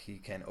quarterback, he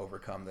can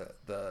overcome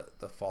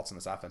the faults in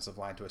this offensive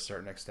line to a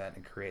certain extent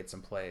and create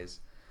some plays.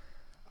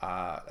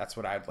 That's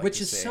what I'd like Which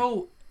to is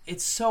see.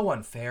 It's so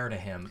unfair to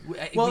him.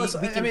 Well,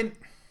 I mean,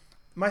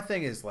 my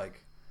thing is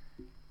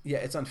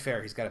it's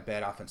unfair. He's got a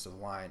bad offensive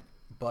line,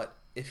 but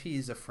if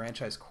he's a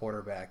franchise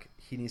quarterback,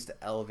 he needs to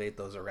elevate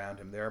those around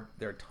him. There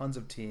are tons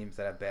of teams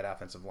that have bad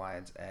offensive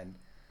lines, and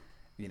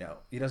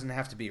he doesn't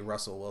have to be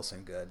Russell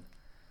Wilson good,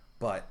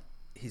 but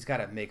he's got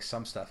to make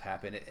some stuff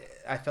happen.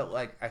 I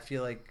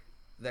feel like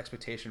the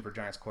expectation for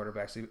Giants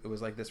quarterbacks, it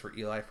was like this for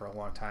Eli for a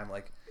long time.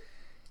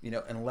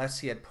 Unless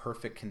he had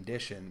perfect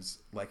conditions,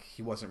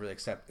 he wasn't really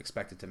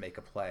expected to make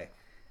a play.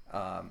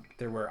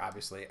 There were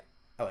obviously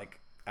like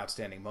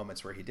outstanding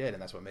moments where he did,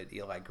 and that's what made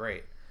Eli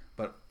great.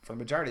 But for the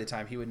majority of the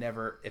time, he would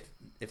never,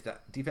 if the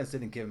defense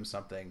didn't give him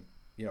something,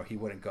 he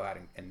wouldn't go out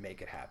and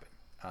make it happen.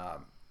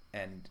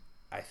 And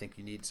I think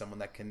you need someone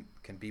that can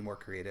be more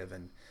creative,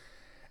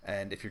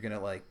 and if you're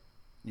gonna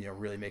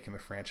really make him a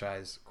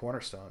franchise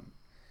cornerstone,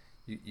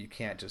 you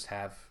can't just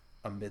have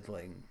a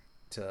middling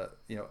to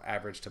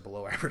average to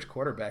below average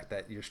quarterback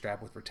that you're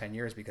strapped with for 10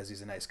 years because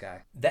he's a nice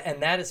guy.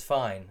 That is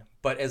fine,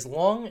 but as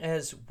long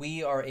as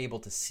we are able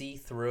to see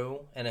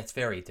through, and it's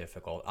very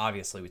difficult,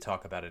 obviously we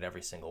talk about it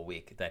every single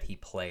week that he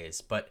plays,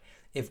 but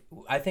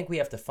I think we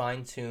have to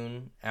fine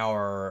tune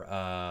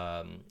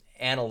our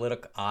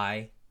analytic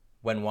eye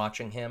when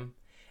watching him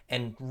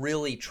and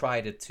really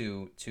try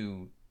to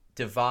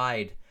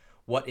divide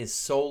what is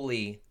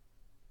solely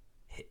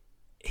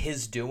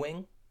his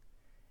doing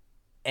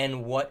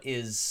and what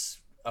is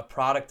a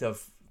product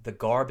of the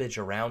garbage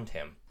around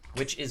him,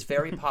 which is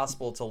very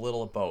possible it's a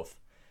little of both.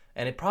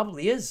 And it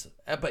probably is.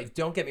 But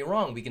don't get me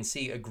wrong, we can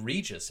see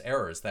egregious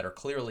errors that are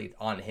clearly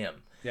on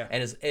him. Yeah.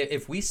 And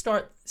if we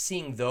start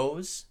seeing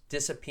those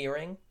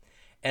disappearing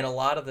and a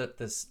lot of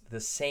the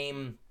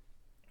same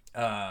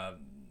bad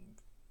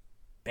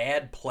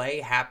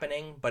play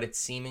happening, but it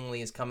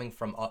seemingly is coming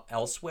from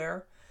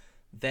elsewhere,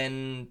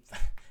 then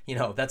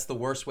that's the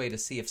worst way to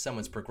see if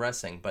someone's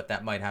progressing, but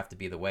that might have to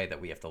be the way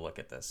that we have to look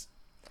at this.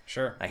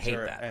 Sure. I hate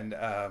that. And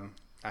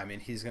I mean,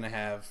 he's going to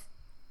have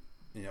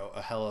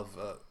a hell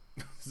of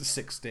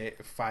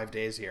 5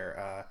 days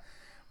here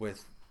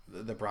with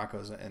the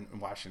Broncos and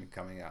Washington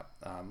coming up.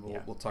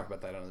 We'll talk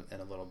about that in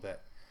a little bit,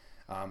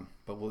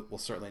 but we'll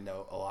certainly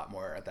know a lot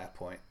more at that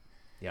point.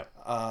 Yep.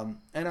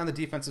 And on the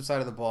defensive side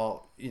of the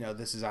ball,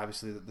 this is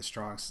obviously the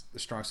strong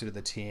suit of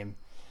the team.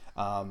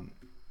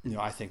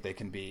 I think they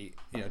can be,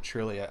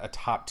 truly a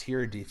top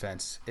tier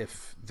defense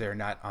if they're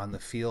not on the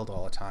field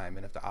all the time,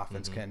 and if the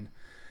offense can,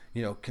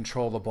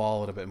 control the ball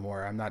a little bit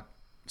more. I'm not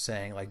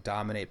saying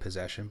dominate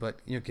possession,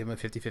 but give them a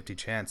 50-50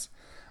 chance.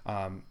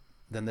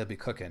 Then they'll be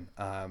cooking.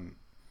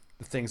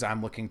 The things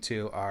I'm looking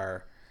to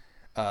are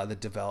the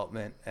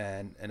development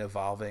and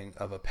evolving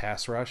of a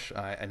pass rush.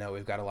 I know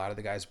we've got a lot of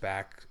the guys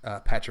back.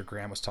 Patrick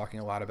Graham was talking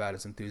a lot about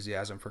his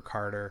enthusiasm for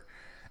Carter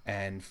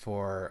and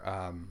for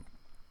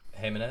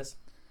Jimenez.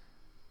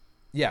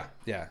 Yeah.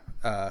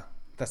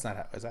 That's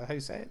not is that how you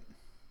say it?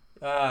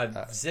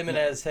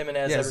 Zimenez.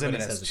 Yeah, Everybody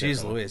Zimenez. says it Jeez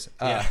differently. Louise.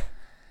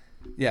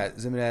 Yeah.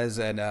 Zimenez,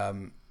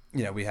 and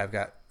we have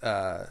got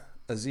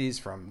Aziz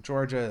from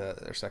Georgia,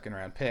 their second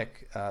round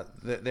pick.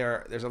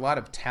 There's a lot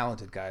of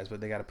talented guys,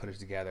 but they got to put it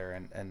together.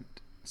 And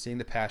seeing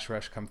the pass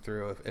rush come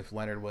through, if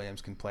Leonard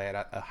Williams can play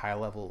at a high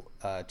level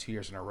 2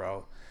 years in a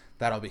row,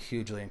 that'll be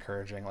hugely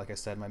encouraging. Like I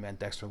said, my man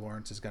Dexter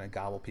Lawrence is going to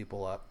gobble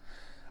people up.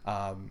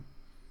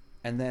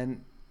 And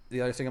then the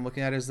other thing I'm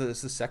looking at is the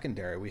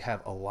secondary. We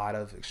have a lot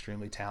of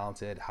extremely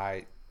talented,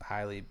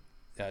 highly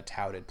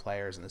touted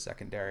players in the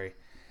secondary,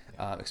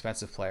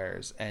 expensive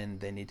players,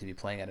 and they need to be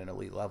playing at an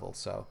elite level.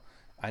 So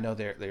I know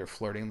they were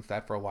flirting with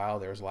that for a while.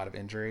 There was a lot of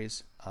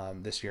injuries.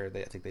 This year,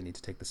 I think they need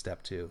to take the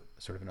step to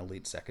sort of an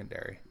elite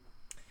secondary.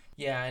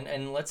 Yeah,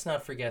 and let's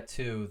not forget,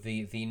 too,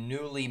 the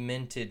newly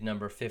minted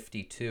number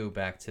 52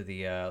 back to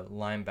the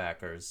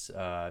linebackers.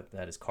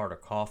 That is Carter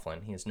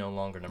Coughlin. He is no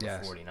longer number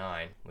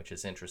 49, which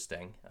is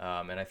interesting.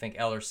 And I think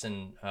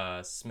Ellerson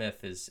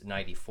Smith is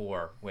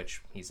 94,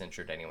 which he's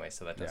injured anyway,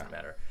 so that doesn't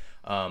matter.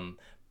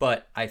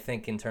 But I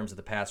think in terms of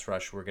the pass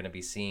rush, we're going to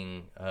be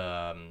seeing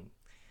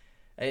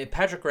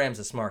Patrick Graham's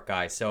a smart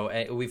guy, so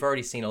we've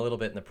already seen a little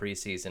bit in the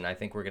preseason. I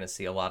think we're going to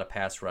see a lot of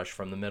pass rush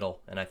from the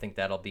middle, and I think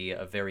that'll be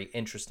a very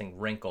interesting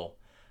wrinkle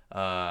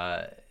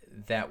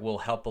that will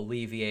help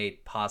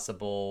alleviate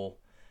possible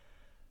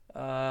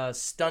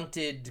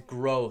stunted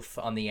growth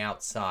on the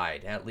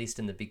outside, at least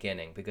in the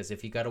beginning. Because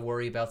if you got to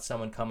worry about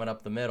someone coming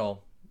up the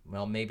middle,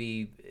 well,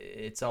 maybe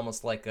it's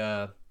almost like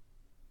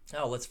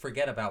let's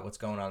forget about what's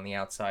going on the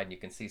outside, and you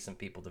can see some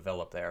people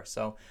develop there.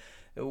 So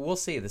we'll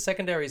see. The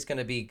secondary is going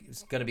to be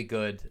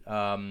good.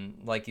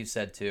 Like you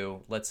said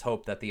too. Let's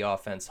hope that the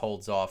offense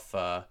holds off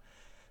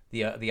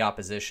the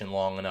opposition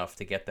long enough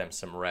to get them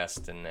some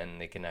rest, and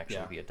they can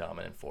actually be a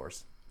dominant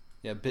force.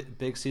 Yeah,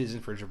 big season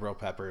for Jabril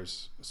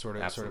Peppers, sort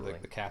of Absolutely.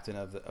 like the captain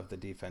of the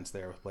defense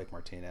there with Blake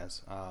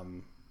Martinez. I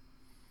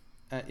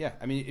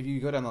mean, if you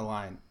go down the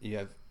line, you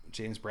have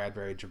James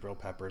Bradbury, Jabril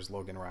Peppers,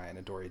 Logan Ryan,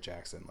 and Dory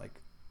Jackson.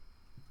 Like,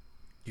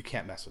 you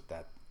can't mess with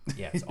that.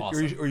 Yeah, it's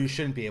awesome. or you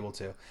shouldn't be able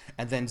to.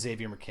 And then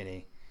Xavier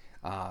McKinney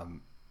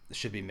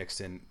should be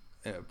mixed in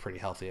a pretty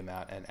healthy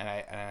amount. And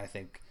I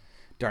think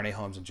Darnay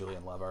Holmes and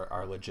Julian Love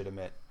are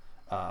legitimate,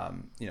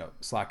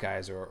 slot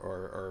guys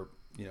or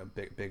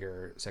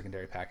bigger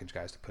secondary package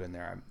guys to put in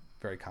there. I'm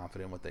very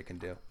confident in what they can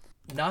do.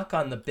 Knock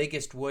on the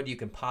biggest wood you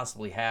can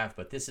possibly have,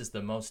 but this is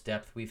the most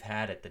depth we've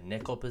had at the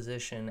nickel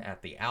position,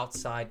 at the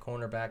outside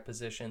cornerback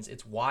positions.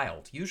 It's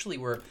wild. Usually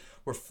we're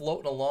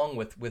floating along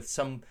with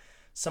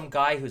some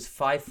guy who's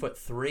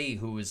 5'3",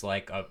 who is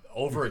like a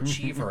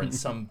overachiever in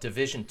some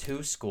Division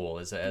II school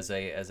as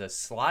a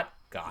slot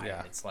guy.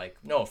 Yeah. It's like,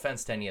 no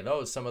offense to any of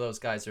those. Some of those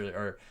guys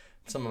are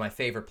some of my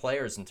favorite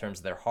players in terms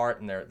of their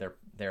heart and their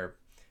their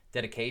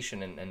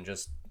dedication and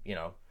just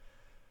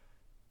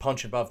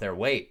punch above their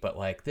weight, but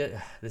like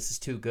this is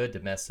too good to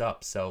mess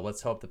up. So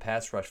let's hope the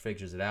pass rush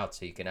figures it out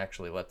so you can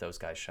actually let those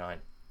guys shine.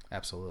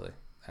 Absolutely.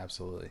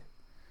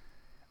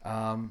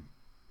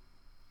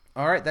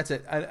 All right, that's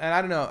it. And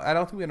I don't know. I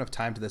don't think we have enough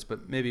time to this,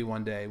 but maybe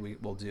one day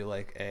we'll do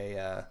like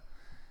a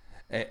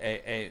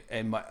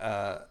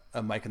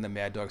Mike and the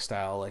Mad Dog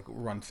style, like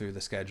run through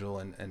the schedule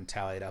and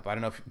tally it up. I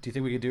don't know. Do you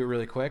think we could do it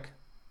really quick?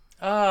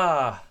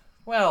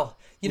 Well,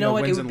 you know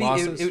what? Wins and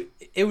losses?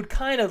 It would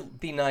kind of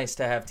be nice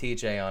to have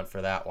TJ on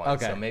for that one.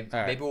 Okay. So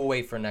maybe we'll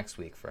wait for next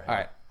week for him. All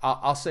right.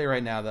 I'll say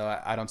right now though,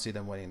 I don't see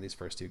them winning these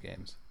first two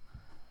games.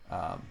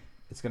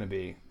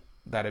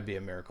 That'd be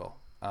a miracle.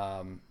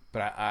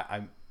 But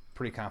I'm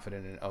pretty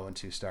confident in an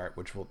 0-2 start,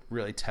 which will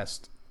really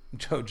test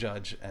Joe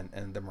Judge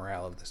and the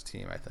morale of this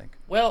team, I think.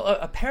 Well,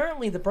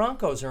 apparently the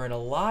Broncos are in a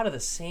lot of the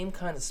same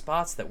kind of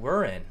spots that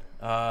we're in.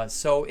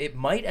 So it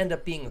might end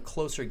up being a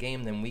closer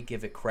game than we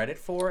give it credit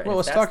for. And well,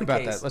 let's talk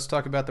about that. Let's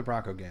talk about the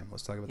Bronco game.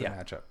 Let's talk about the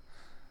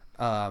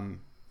matchup.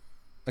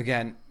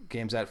 Again,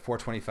 games at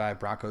 4:25.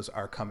 Broncos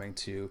are coming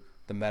to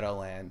the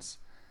Meadowlands.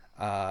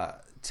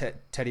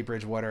 Teddy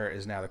Bridgewater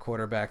is now the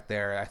quarterback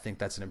there. I think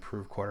that's an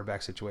improved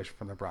quarterback situation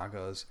from the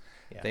Broncos.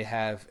 Yeah. They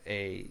have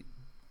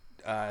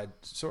I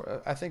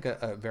think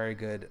a very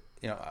good,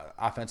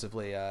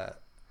 offensively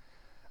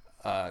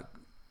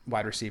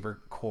wide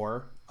receiver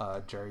core.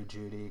 Jerry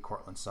Jeudy,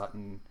 Cortland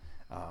Sutton.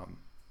 I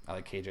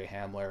like KJ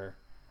Hamler.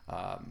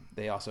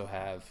 They also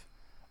have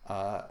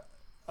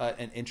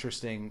an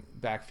interesting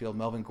backfield.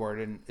 Melvin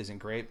Gordon isn't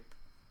great,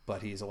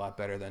 but he's a lot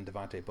better than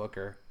Devontae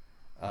Booker.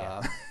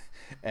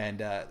 And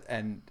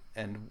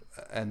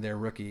their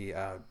rookie,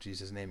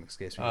 his name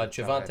escapes me.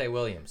 Javonte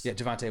Williams. Yeah,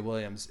 Javonte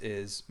Williams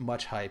is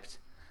much hyped,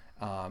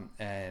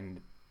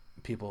 and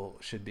people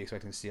should be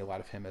expecting to see a lot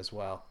of him as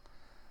well.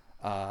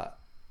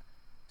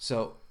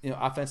 So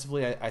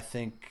offensively, I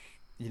think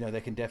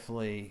they can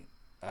definitely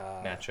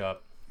match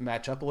up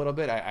a little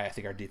bit. I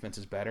think our defense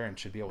is better and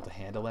should be able to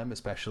handle them,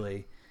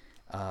 especially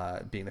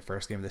being the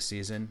first game of the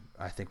season.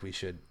 I think we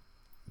should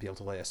be able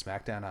to lay a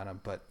smackdown on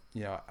them, but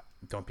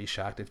don't be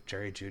shocked if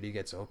Jerry Jeudy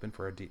gets open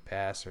for a deep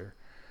pass or,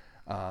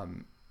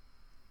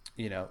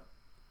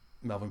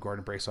 Melvin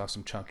Gordon breaks off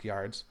some chunk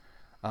yards.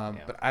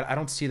 But I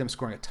don't see them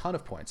scoring a ton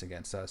of points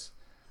against us.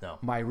 No.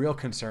 My real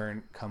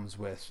concern comes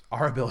with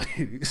our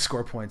ability to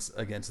score points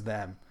against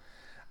them.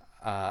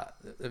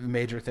 The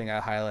major thing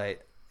I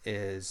highlight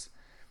is,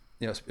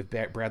 if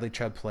Bradley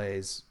Chubb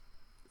plays,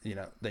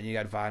 then you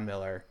got Von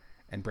Miller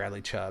and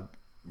Bradley Chubb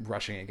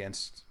rushing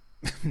against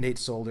Nate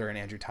Solder and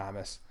Andrew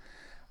Thomas,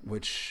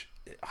 which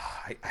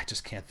I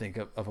just can't think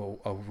of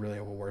a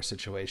really worse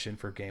situation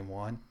for game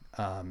one.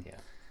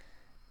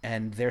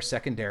 And their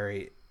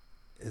secondary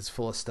is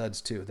full of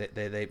studs too.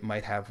 They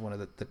might have one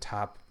of the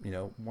top,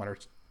 one or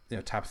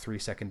top three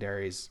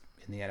secondaries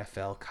in the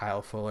NFL.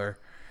 Kyle Fuller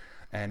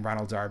and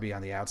Ronald Darby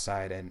on the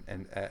outside,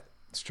 and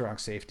strong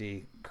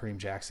safety Kareem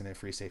Jackson and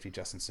free safety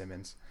Justin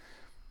Simmons.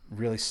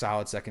 Really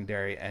solid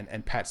secondary,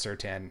 and Pat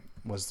Surtain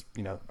was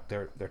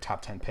their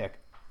top 10 pick.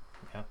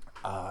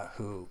 Yeah.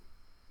 Who,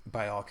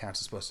 by all accounts,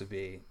 is supposed to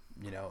be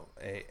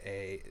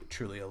a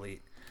truly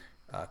elite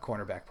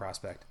cornerback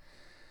prospect.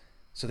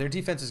 So their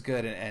defense is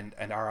good,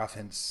 and our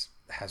offense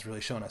has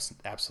really shown us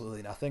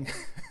absolutely nothing.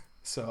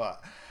 So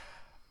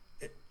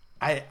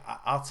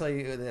I'll tell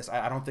you this: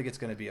 I don't think it's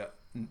going to be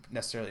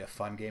necessarily a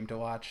fun game to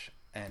watch,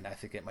 and I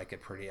think it might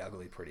get pretty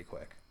ugly pretty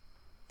quick.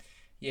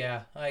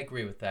 Yeah, I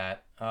agree with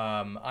that.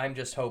 I'm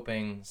just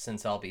hoping,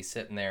 since I'll be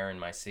sitting there in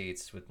my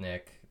seats with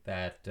Nick,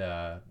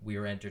 that we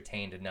are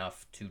entertained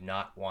enough to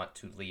not want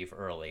to leave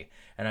early.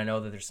 And I know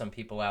that there's some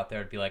people out there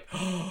that'd be like,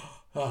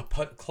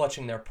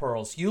 clutching their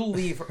pearls. You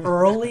leave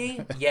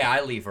early? Yeah,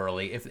 I leave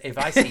early. If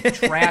I see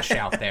trash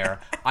out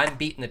there, I'm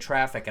beating the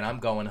traffic and I'm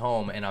going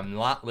home, and I'm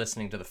not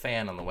listening to the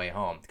fan on the way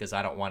home because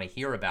I don't want to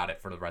hear about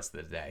it for the rest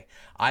of the day.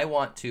 I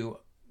want to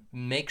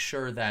make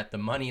sure that the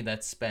money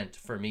that's spent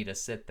for me to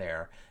sit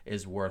there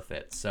is worth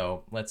it.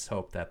 So let's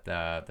hope that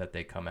that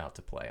they come out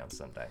to play on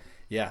Sunday.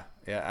 Yeah,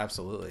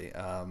 absolutely.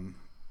 I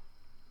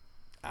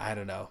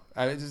don't know.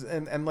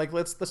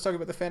 Let's talk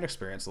about the fan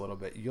experience a little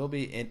bit. You'll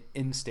be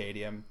in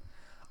stadium.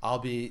 I'll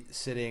be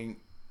sitting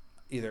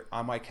either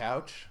on my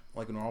couch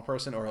like a normal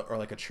person, or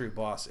like a true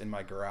boss in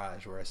my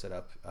garage where I set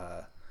up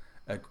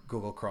a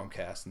Google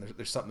Chromecast. And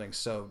there's something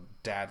so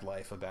dad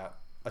life about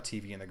a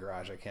TV in the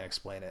garage. I can't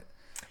explain it.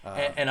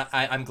 And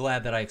I'm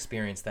glad that I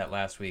experienced that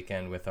last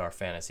weekend with our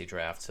fantasy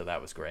draft. So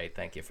that was great.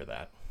 Thank you for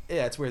that.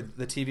 Yeah, it's where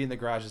the TV in the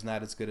garage is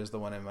not as good as the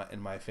one in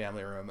my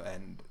family room,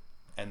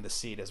 and the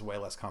seat is way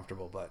less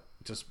comfortable. But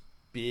just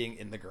being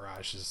in the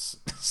garage is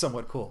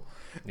somewhat cool.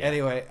 Yeah.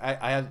 Anyway,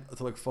 I have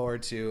to look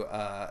forward to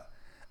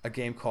a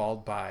game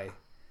called by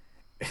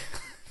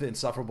the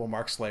insufferable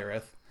Mark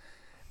Schlereth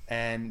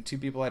and two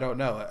people I don't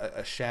know,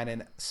 a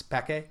Shannon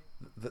Speke.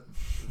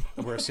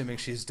 We're assuming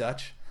she's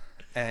Dutch,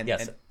 and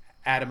yes. And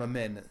Adam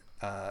Amin,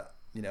 a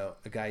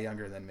guy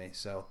younger than me.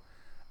 So,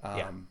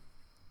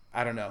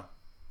 I don't know.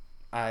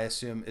 I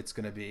assume it's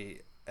going to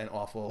be an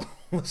awful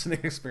listening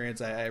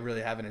experience. I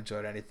really haven't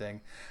enjoyed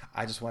anything.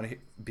 I just want to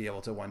be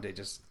able to one day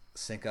just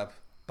sync up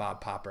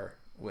Bob Popper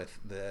with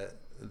the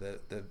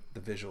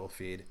visual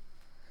feed.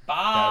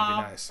 That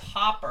would be nice.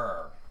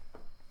 Popper.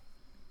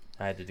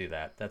 I had to do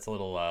that. That's a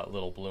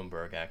little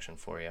Bloomberg action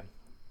for you.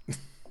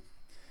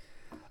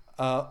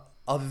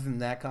 Other than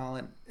that,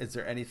 Colin, is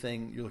there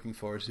anything you're looking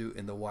forward to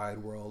in the wide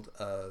world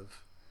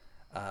of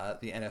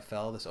the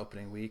NFL this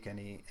opening week?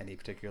 Any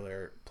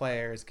particular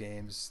players,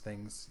 games,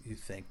 things you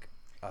think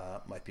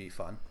might be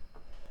fun?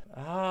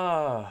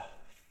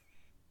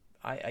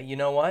 You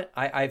know what?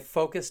 I've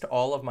focused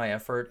all of my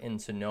effort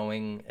into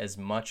knowing as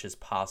much as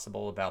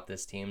possible about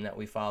this team that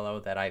we follow,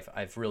 that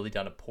I've really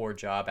done a poor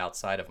job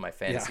outside of my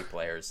fantasy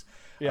players,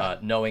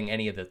 knowing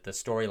any of the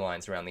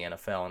storylines around the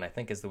NFL. And I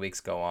think as the weeks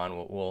go on,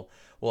 we'll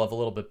have a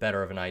little bit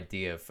better of an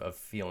idea of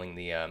feeling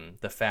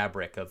the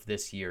fabric of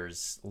this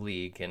year's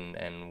league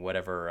and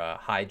whatever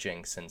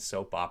hijinks and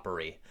soap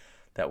opera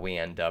that we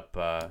end up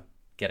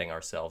getting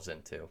ourselves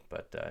into.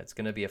 But it's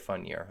going to be a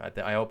fun year.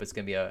 I hope it's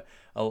going to be a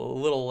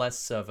little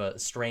less of a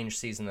strange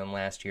season than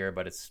last year,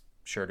 but it's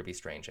sure to be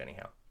strange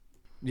anyhow.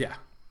 Yeah.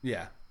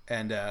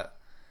 And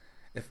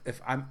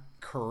if I'm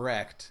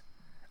correct,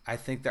 I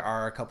think there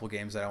are a couple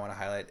games that I want to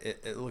highlight.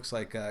 It looks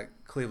like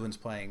Cleveland's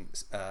playing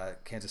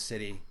Kansas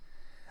City,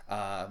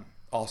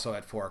 also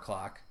at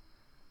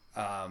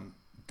 4:00.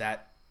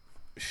 That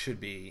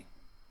should be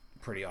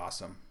pretty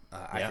awesome.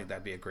 I think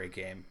that'd be a great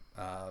game.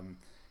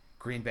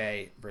 Green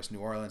Bay versus New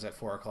Orleans at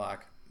 4:00.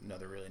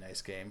 Another really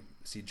nice game.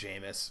 See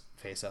Jameis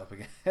face up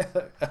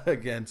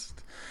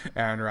against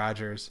Aaron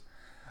Rodgers.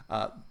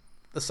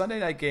 The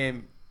Sunday night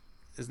game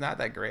is not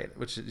that great,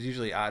 which is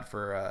usually odd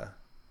for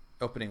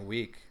opening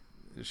week.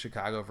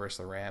 Chicago versus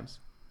the Rams.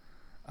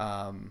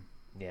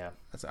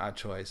 That's an odd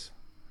choice.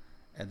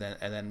 And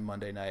then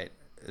Monday night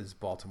is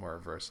Baltimore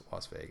versus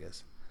Las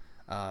Vegas.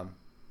 But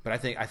I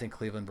think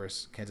Cleveland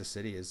versus Kansas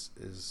City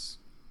is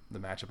the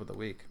matchup of the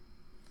week.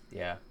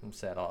 Yeah, I'm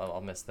sad.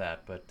 I'll miss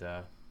that, but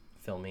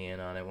fill me in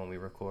on it when we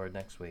record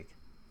next week.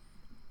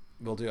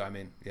 Will do. I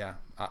mean, yeah.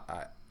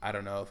 I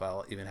don't know if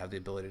I'll even have the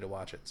ability to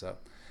watch it, so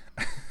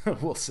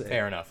we'll see.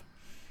 Fair enough.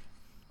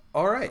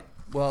 All right.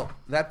 Well,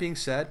 that being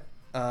said,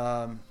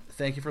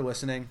 thank you for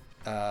listening.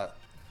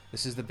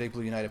 This is the Big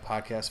Blue United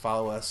podcast.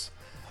 Follow us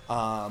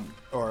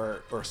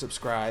or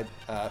subscribe.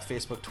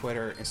 Facebook,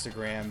 Twitter,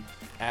 Instagram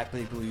at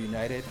Big Blue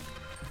United.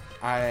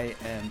 I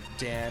am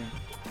Dan.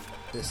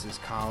 This is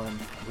Colin.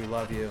 We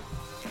love you.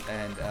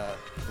 And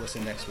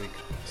listen next week.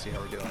 See how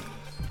we're doing.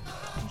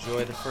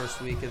 Enjoy the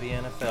first week of the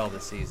NFL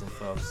this season,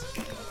 folks.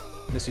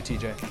 Miss you,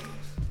 TJ.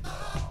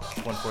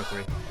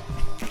 143.